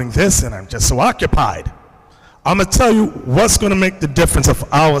 I'm doing this and I'm just so occupied. I'm going to tell you what's going to make the difference of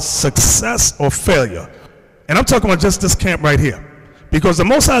our success or failure. And I'm talking about just this camp right here. Because the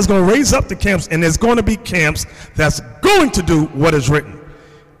Most High is going to raise up the camps, and there's going to be camps that's going to do what is written.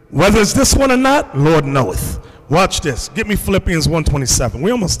 Whether it's this one or not, Lord knoweth. Watch this. Get me Philippians 1:27.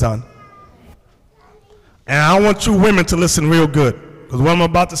 We're almost done. And I want you women to listen real good, because what I'm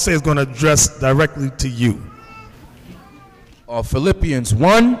about to say is going to address directly to you. Philippians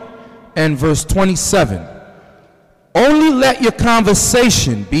 1 and verse 27. Only let your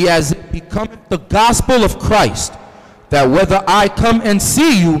conversation be as it becometh the gospel of Christ, that whether I come and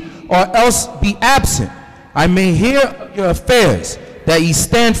see you or else be absent, I may hear of your affairs, that ye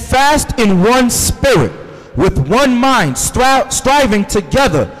stand fast in one spirit, with one mind, striving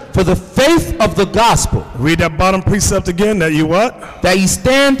together for the faith of the gospel. Read that bottom precept again, that you what? That ye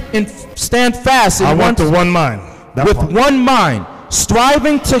stand fast in one mind. One mind,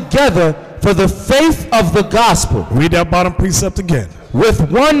 striving together for the faith of the gospel. Read that bottom precept again. With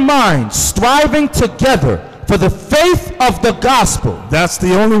one mind, striving together for the faith of the gospel. That's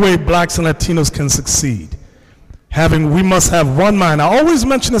the only way blacks and Latinos can succeed. We must have one mind. I always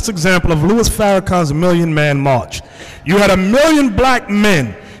mention this example of Louis Farrakhan's Million Man March. You had 1 million black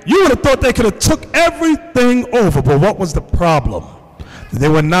men. You would have thought they could have took everything over, but what was the problem? They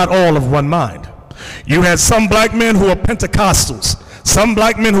were not all of one mind. You had some black men who were Pentecostals, some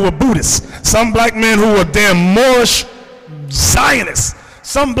black men who were Buddhists, some black men who were damn Moorish Zionists,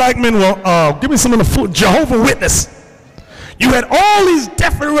 some black men were, give me some of the food, Jehovah's Witness. You had all these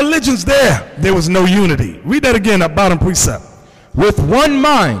different religions there. There was no unity. Read that again, that bottom precept. With one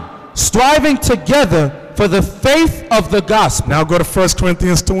mind, striving together for the faith of the gospel. Now go to 1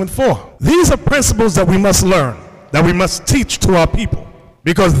 Corinthians 2 and 4. These are principles that we must learn, that we must teach to our people,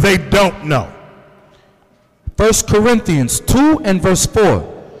 because they don't know. 1 Corinthians 2 and verse 4.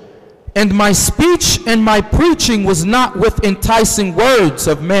 And my speech and my preaching was not with enticing words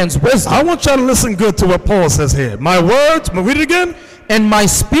of man's wisdom. I want y'all to listen good to what Paul says here. My words, read it again. And my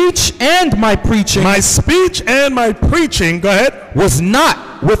speech and my preaching. My speech and my preaching, go ahead. Was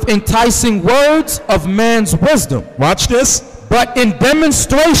not with enticing words of man's wisdom. Watch this. But in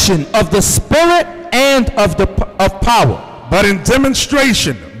demonstration of the Spirit and of power. But in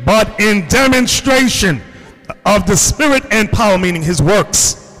demonstration of the Spirit and power, meaning his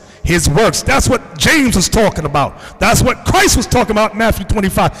works. His works. That's what James was talking about. That's what Christ was talking about in Matthew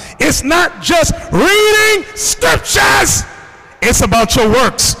 25. It's not just reading scriptures. It's about your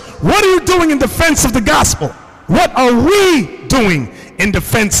works. What are you doing in defense of the gospel? What are we doing in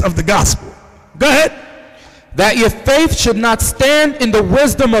defense of the gospel? Go ahead. That your faith should not stand in the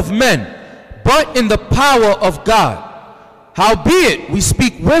wisdom of men, but in the power of God. Howbeit, we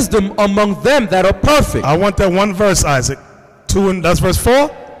speak wisdom among them that are perfect. I want that one verse, Isaac. That's verse 4?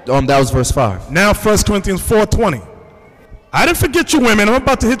 That was verse 5. Now 1 Corinthians 4:20. I didn't forget you women. I'm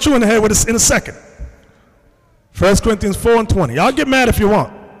about to hit you in the head with this in a second. 1 Corinthians 4:20. Y'all get mad if you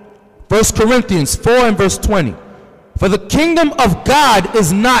want. 1 Corinthians 4 and verse 20. For the kingdom of God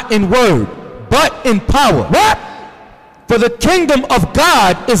is not in word, but in power. What? For the kingdom of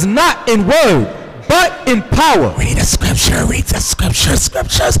God is not in word, but in power. Read the scripture, read the scripture,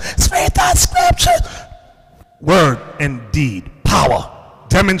 scriptures, read the scripture. Word and deed, power,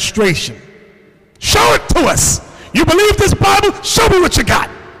 demonstration. Show it to us. You believe this Bible? Show me what you got.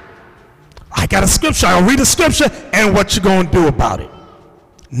 I got a scripture. I'll read the scripture, and what you gonna do about it?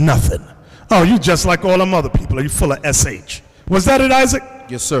 Nothing. Oh, you just like all them other people. Are you full of SH? Was that it, Isaac?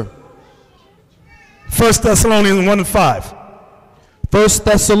 Yes, sir. 1 Thessalonians 1 and 5. 1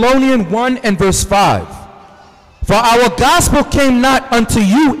 Thessalonians 1 and verse 5. For our gospel came not unto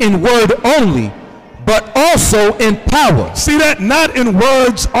you in word only, but also in power. See that? Not in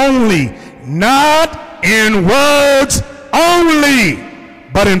words only. Not in words only,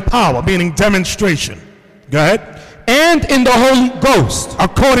 but in power, meaning demonstration. Go ahead. And in the Holy Ghost.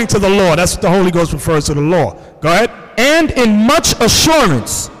 According to the law. That's what the Holy Ghost refers to, the law. Go ahead. And in much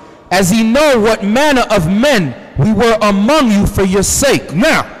assurance, as ye know what manner of men we were among you for your sake.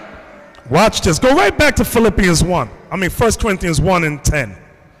 Now, watch this. Go right back to Philippians 1. 1 Corinthians 1 and 10.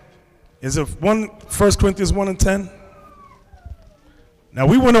 Is it 1 Corinthians 1 and 10? Now,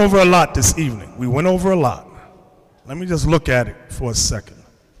 we went over a lot this evening. We went over a lot. Let me just look at it for a second.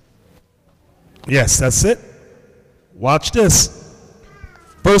 Yes, that's it. Watch this.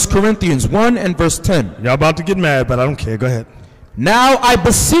 1 Corinthians 1 and verse 10. Y'all about to get mad, but I don't care. Go ahead. Now I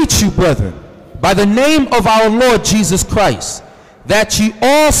beseech you, brethren, by the name of our Lord Jesus Christ, that ye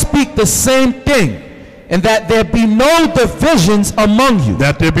all speak the same thing, and that there be no divisions among you.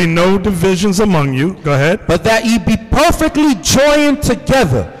 That there be no divisions among you. Go ahead. But that ye be perfectly joined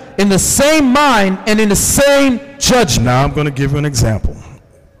together in the same mind and in the same judgment. Now I'm going to give you an example.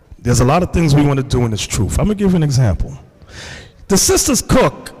 There's a lot of things we want to do in this truth. I'm going to give you an example. The sisters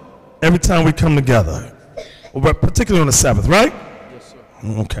cook every time we come together, particularly on the Sabbath, right? Yes,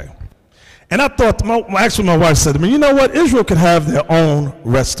 sir. Okay. And I thought, actually my wife said to me, you know what? Israel could have their own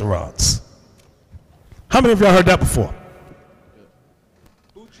restaurants. How many of y'all heard that before?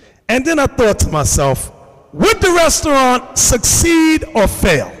 And then I thought to myself, would the restaurant succeed or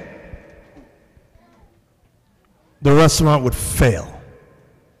fail? The restaurant would fail.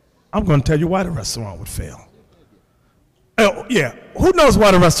 I'm going to tell you why the restaurant would fail. Oh, yeah, who knows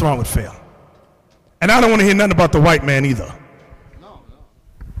why the restaurant would fail? And I don't want to hear nothing about the white man either.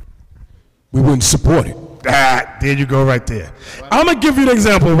 We wouldn't support it. There you go right there. I'm going to give you an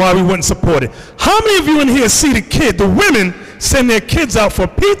example of why we wouldn't support it. How many of you in here see the women send their kids out for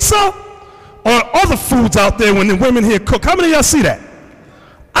pizza or other foods out there when the women here cook? How many of y'all see that?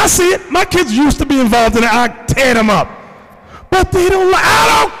 I see it. My kids used to be involved in it. I tear them up. But they don't like,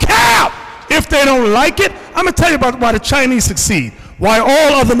 I don't care if they don't like it. I'm going to tell you about why the Chinese succeed, why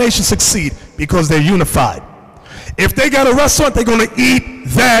all other nations succeed, because they're unified. If they got a restaurant, they're going to eat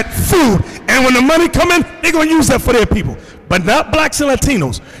that food. And when the money come in, they're going to use that for their people. But not blacks and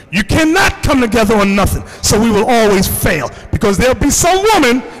Latinos. You cannot come together on nothing. So we will always fail. Because there'll be some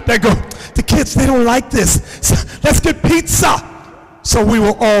woman that go, the kids, they don't like this. So let's get pizza. So we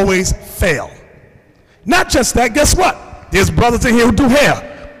will always fail. Not just that, guess what? There's brothers in here who do hair.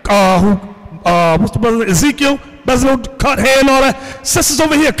 What's the brother? Ezekiel, Bezalel, cut hair and all that. Sisters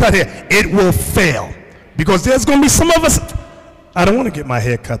over here cut hair. It will fail. Because there's going to be some of us, I don't want to get my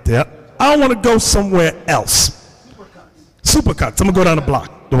hair cut there. I want to go somewhere else. Supercuts. I'm going to go down the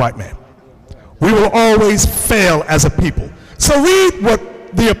block, the white man. We will always fail as a people. So read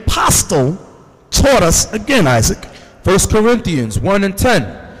what the apostle taught us again, Isaac. 1 Corinthians 1 and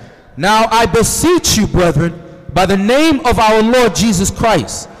 10. Now I beseech you, brethren, by the name of our Lord Jesus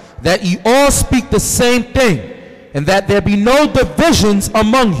Christ, that ye all speak the same thing, and that there be no divisions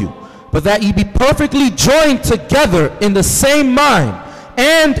among you, but that ye be perfectly joined together in the same mind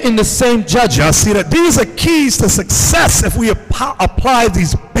and in the same judgment. Y'all see that? These are keys to success if we apply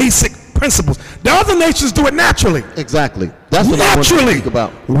these basic principles. The other nations do it naturally. Exactly. That's what I want to speak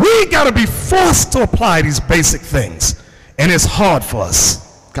about. We got to be forced to apply these basic things, and it's hard for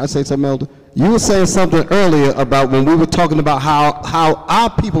us. Can I say something, Elder? You were saying something earlier about when we were talking about how our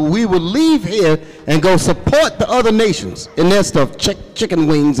people, we would leave here and go support the other nations in their stuff, chicken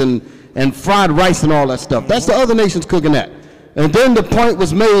wings and fried rice and all that stuff. That's the other nations cooking that. And then the point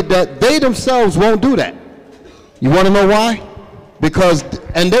was made that they themselves won't do that. You want to know why? Because,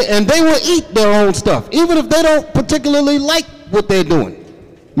 and they will eat their own stuff, even if they don't particularly like what they're doing.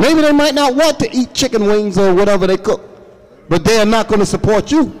 Maybe they might not want to eat chicken wings or whatever they cook, but they are not going to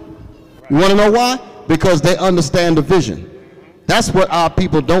support you. You want to know why? Because they understand the vision. That's what our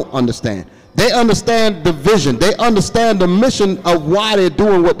people don't understand. They understand the vision. They understand the mission of why they're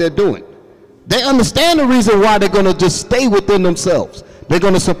doing what they're doing. They understand the reason why they're going to just stay within themselves. They're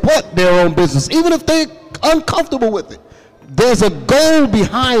going to support their own business, even if they're uncomfortable with it. There's a goal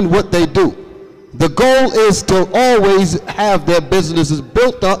behind what they do. The goal is to always have their businesses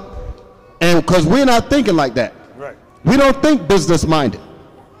built up, and because we're not thinking like that. Right. We don't think business-minded.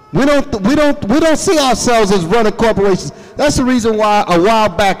 We don't see ourselves as running corporations. That's the reason why a while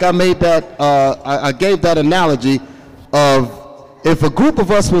back I made that I gave that analogy of if a group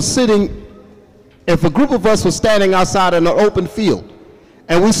of us was standing outside in an open field,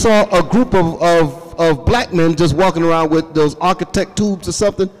 and we saw a group of black men just walking around with those architect tubes or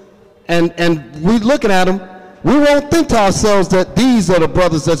something, and we looking at them, we won't think to ourselves that these are the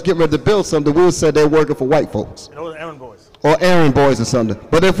brothers that's getting ready to build something. We'll say they're working for white folks. Those are errand boys. Or errand boys or something.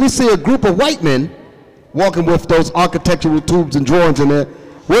 But if we see a group of white men walking with those architectural tubes and drawings in there,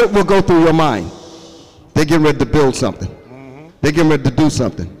 what will go through your mind? They're getting ready to build something. They're getting ready to do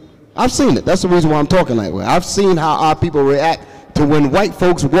something. I've seen it. That's the reason why I'm talking that way. I've seen how our people react to when white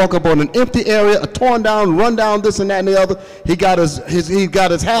folks walk up on an empty area, a torn down, run down, this and that and the other. He got his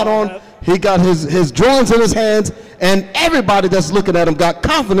hat on. He got his drawings in his hands, and everybody that's looking at him got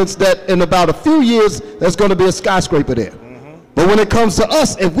confidence that in about a few years there's going to be a skyscraper there. But when it comes to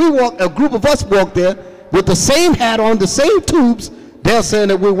us, if we walk, a group of us walk there with the same hat on, the same tubes, they're saying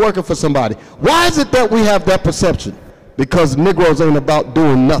that we're working for somebody. Why is it that we have that perception? Because Negroes ain't about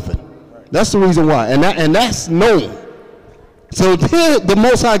doing nothing. That's the reason why, and that's known. So here the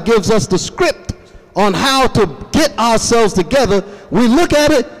Most High gives us the script on how to get ourselves together. We look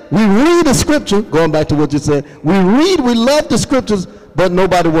at it, we read the scripture, going back to what you said, we love the scriptures, but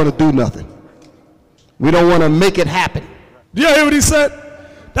nobody want to do nothing. We don't want to make it happen. Do you hear what he said?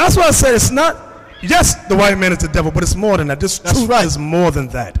 That's why I said it's not, yes, the white man is the devil, but it's more than that. This truth is more than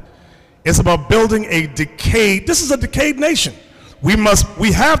that. It's about building a decayed, this is a decayed nation. We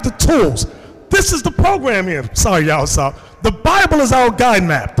have the tools. This is the program here. Sorry, y'all, sorry. The Bible is our guide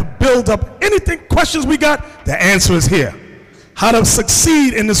map to build up anything, questions we got, the answer is here. How to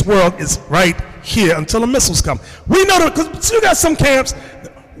succeed in this world is right here until the missiles come. We know that, because you got some camps,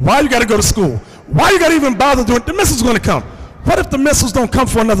 why you got to go to school? Why you got to even bother doing it? The missiles are going to come. What if the missiles don't come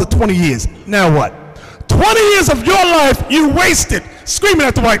for another 20 years? Now what? 20 years of your life you wasted screaming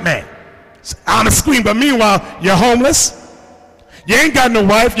at the white man. I'm a scream, but meanwhile, you're homeless. You ain't got no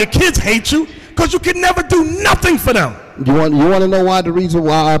wife. Your kids hate you because you can never do nothing for them. You want to know why? The reason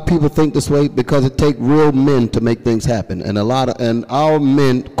why our people think this way? Because it takes real men to make things happen, and our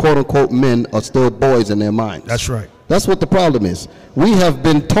men, quote unquote men, are still boys in their minds. That's right. That's what the problem is. We have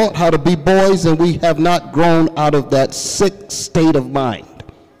been taught how to be boys, and we have not grown out of that sick state of mind.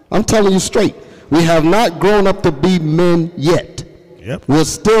 I'm telling you straight. We have not grown up to be men yet. Yep. We're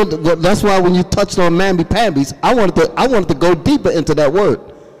still. That's why when you touched on mamby-pambies, I wanted to go deeper into that word,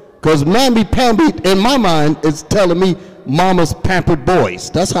 because mamby-pamby in my mind is telling me mama's pampered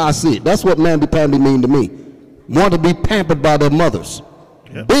boys. That's how I see it. That's what mamby-pamby mean to me. Want to be pampered by their mothers.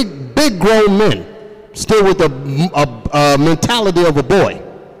 Yep. Big grown men, still with a mentality of a boy.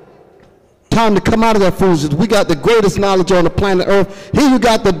 Time to come out of that foolishness. We got the greatest knowledge on the planet Earth. Here you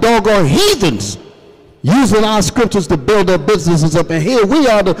got the doggone heathens using our scriptures to build their businesses up, and here we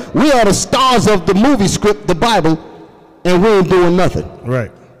are the stars of the movie script, the Bible, and we ain't doing nothing.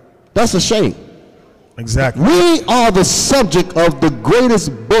 Right. That's a shame. Exactly. We are the subject of the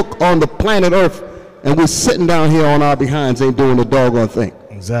greatest book on the planet Earth, and we're sitting down here on our behinds, ain't doing the doggone thing.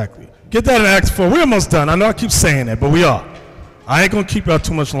 Exactly. Get that in Acts 4. We're almost done. I know I keep saying that, but we are. I ain't going to keep y'all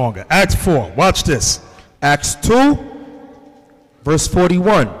too much longer. Acts 4. Watch this. Acts 2, verse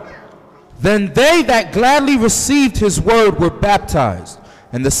 41. Then they that gladly received his word were baptized,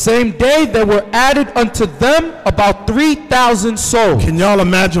 and the same day there were added unto them about 3,000 souls. Can y'all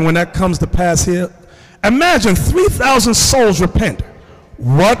imagine when that comes to pass here? Imagine 3,000 souls repent.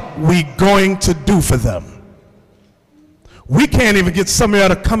 What we going to do for them? We can't even get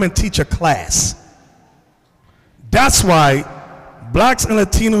somebody to come and teach a class. That's why blacks and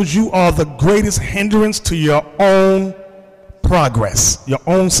Latinos, you are the greatest hindrance to your own progress, your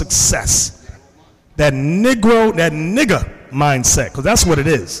own success. that Negro, that nigger mindset, because that's what it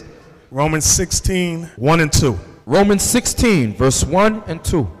is. Romans 16, 1 and 2. Romans 16, verse 1 and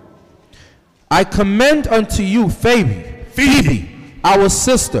 2. I commend unto you Phoebe, our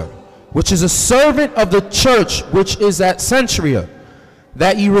sister, which is a servant of the church which is at Centuria,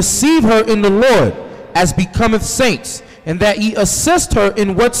 that ye receive her in the Lord, as becometh saints, and that ye assist her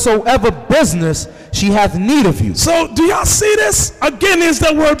in whatsoever business she hath need of you. So do y'all see this? Again, is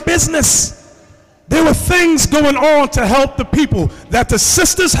that word business. There were things going on to help the people that the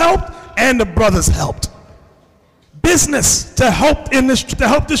sisters helped and the brothers helped. Business to help in this, to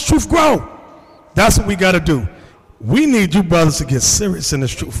help this truth grow. That's what we got to do. We need you brothers to get serious in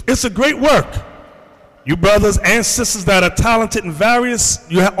this truth. It's a great work. You brothers and sisters that are talented in various,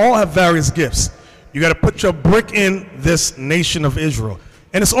 you all have various gifts. You got to put your brick in this nation of Israel.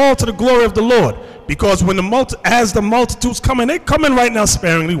 And it's all to the glory of the Lord. Because when as the multitudes come in, they come in right now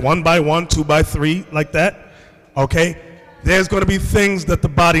sparingly, 1 by 1, 2 by 3, like that. Okay? There's going to be things that the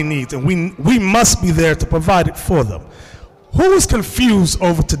body needs, and we must be there to provide it for them. Who is confused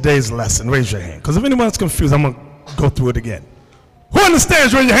over today's lesson? Raise your hand. Because if anyone's confused, I'm going to go through it again. Who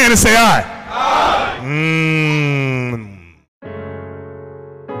understands? Raise your hand and say aye. Aye.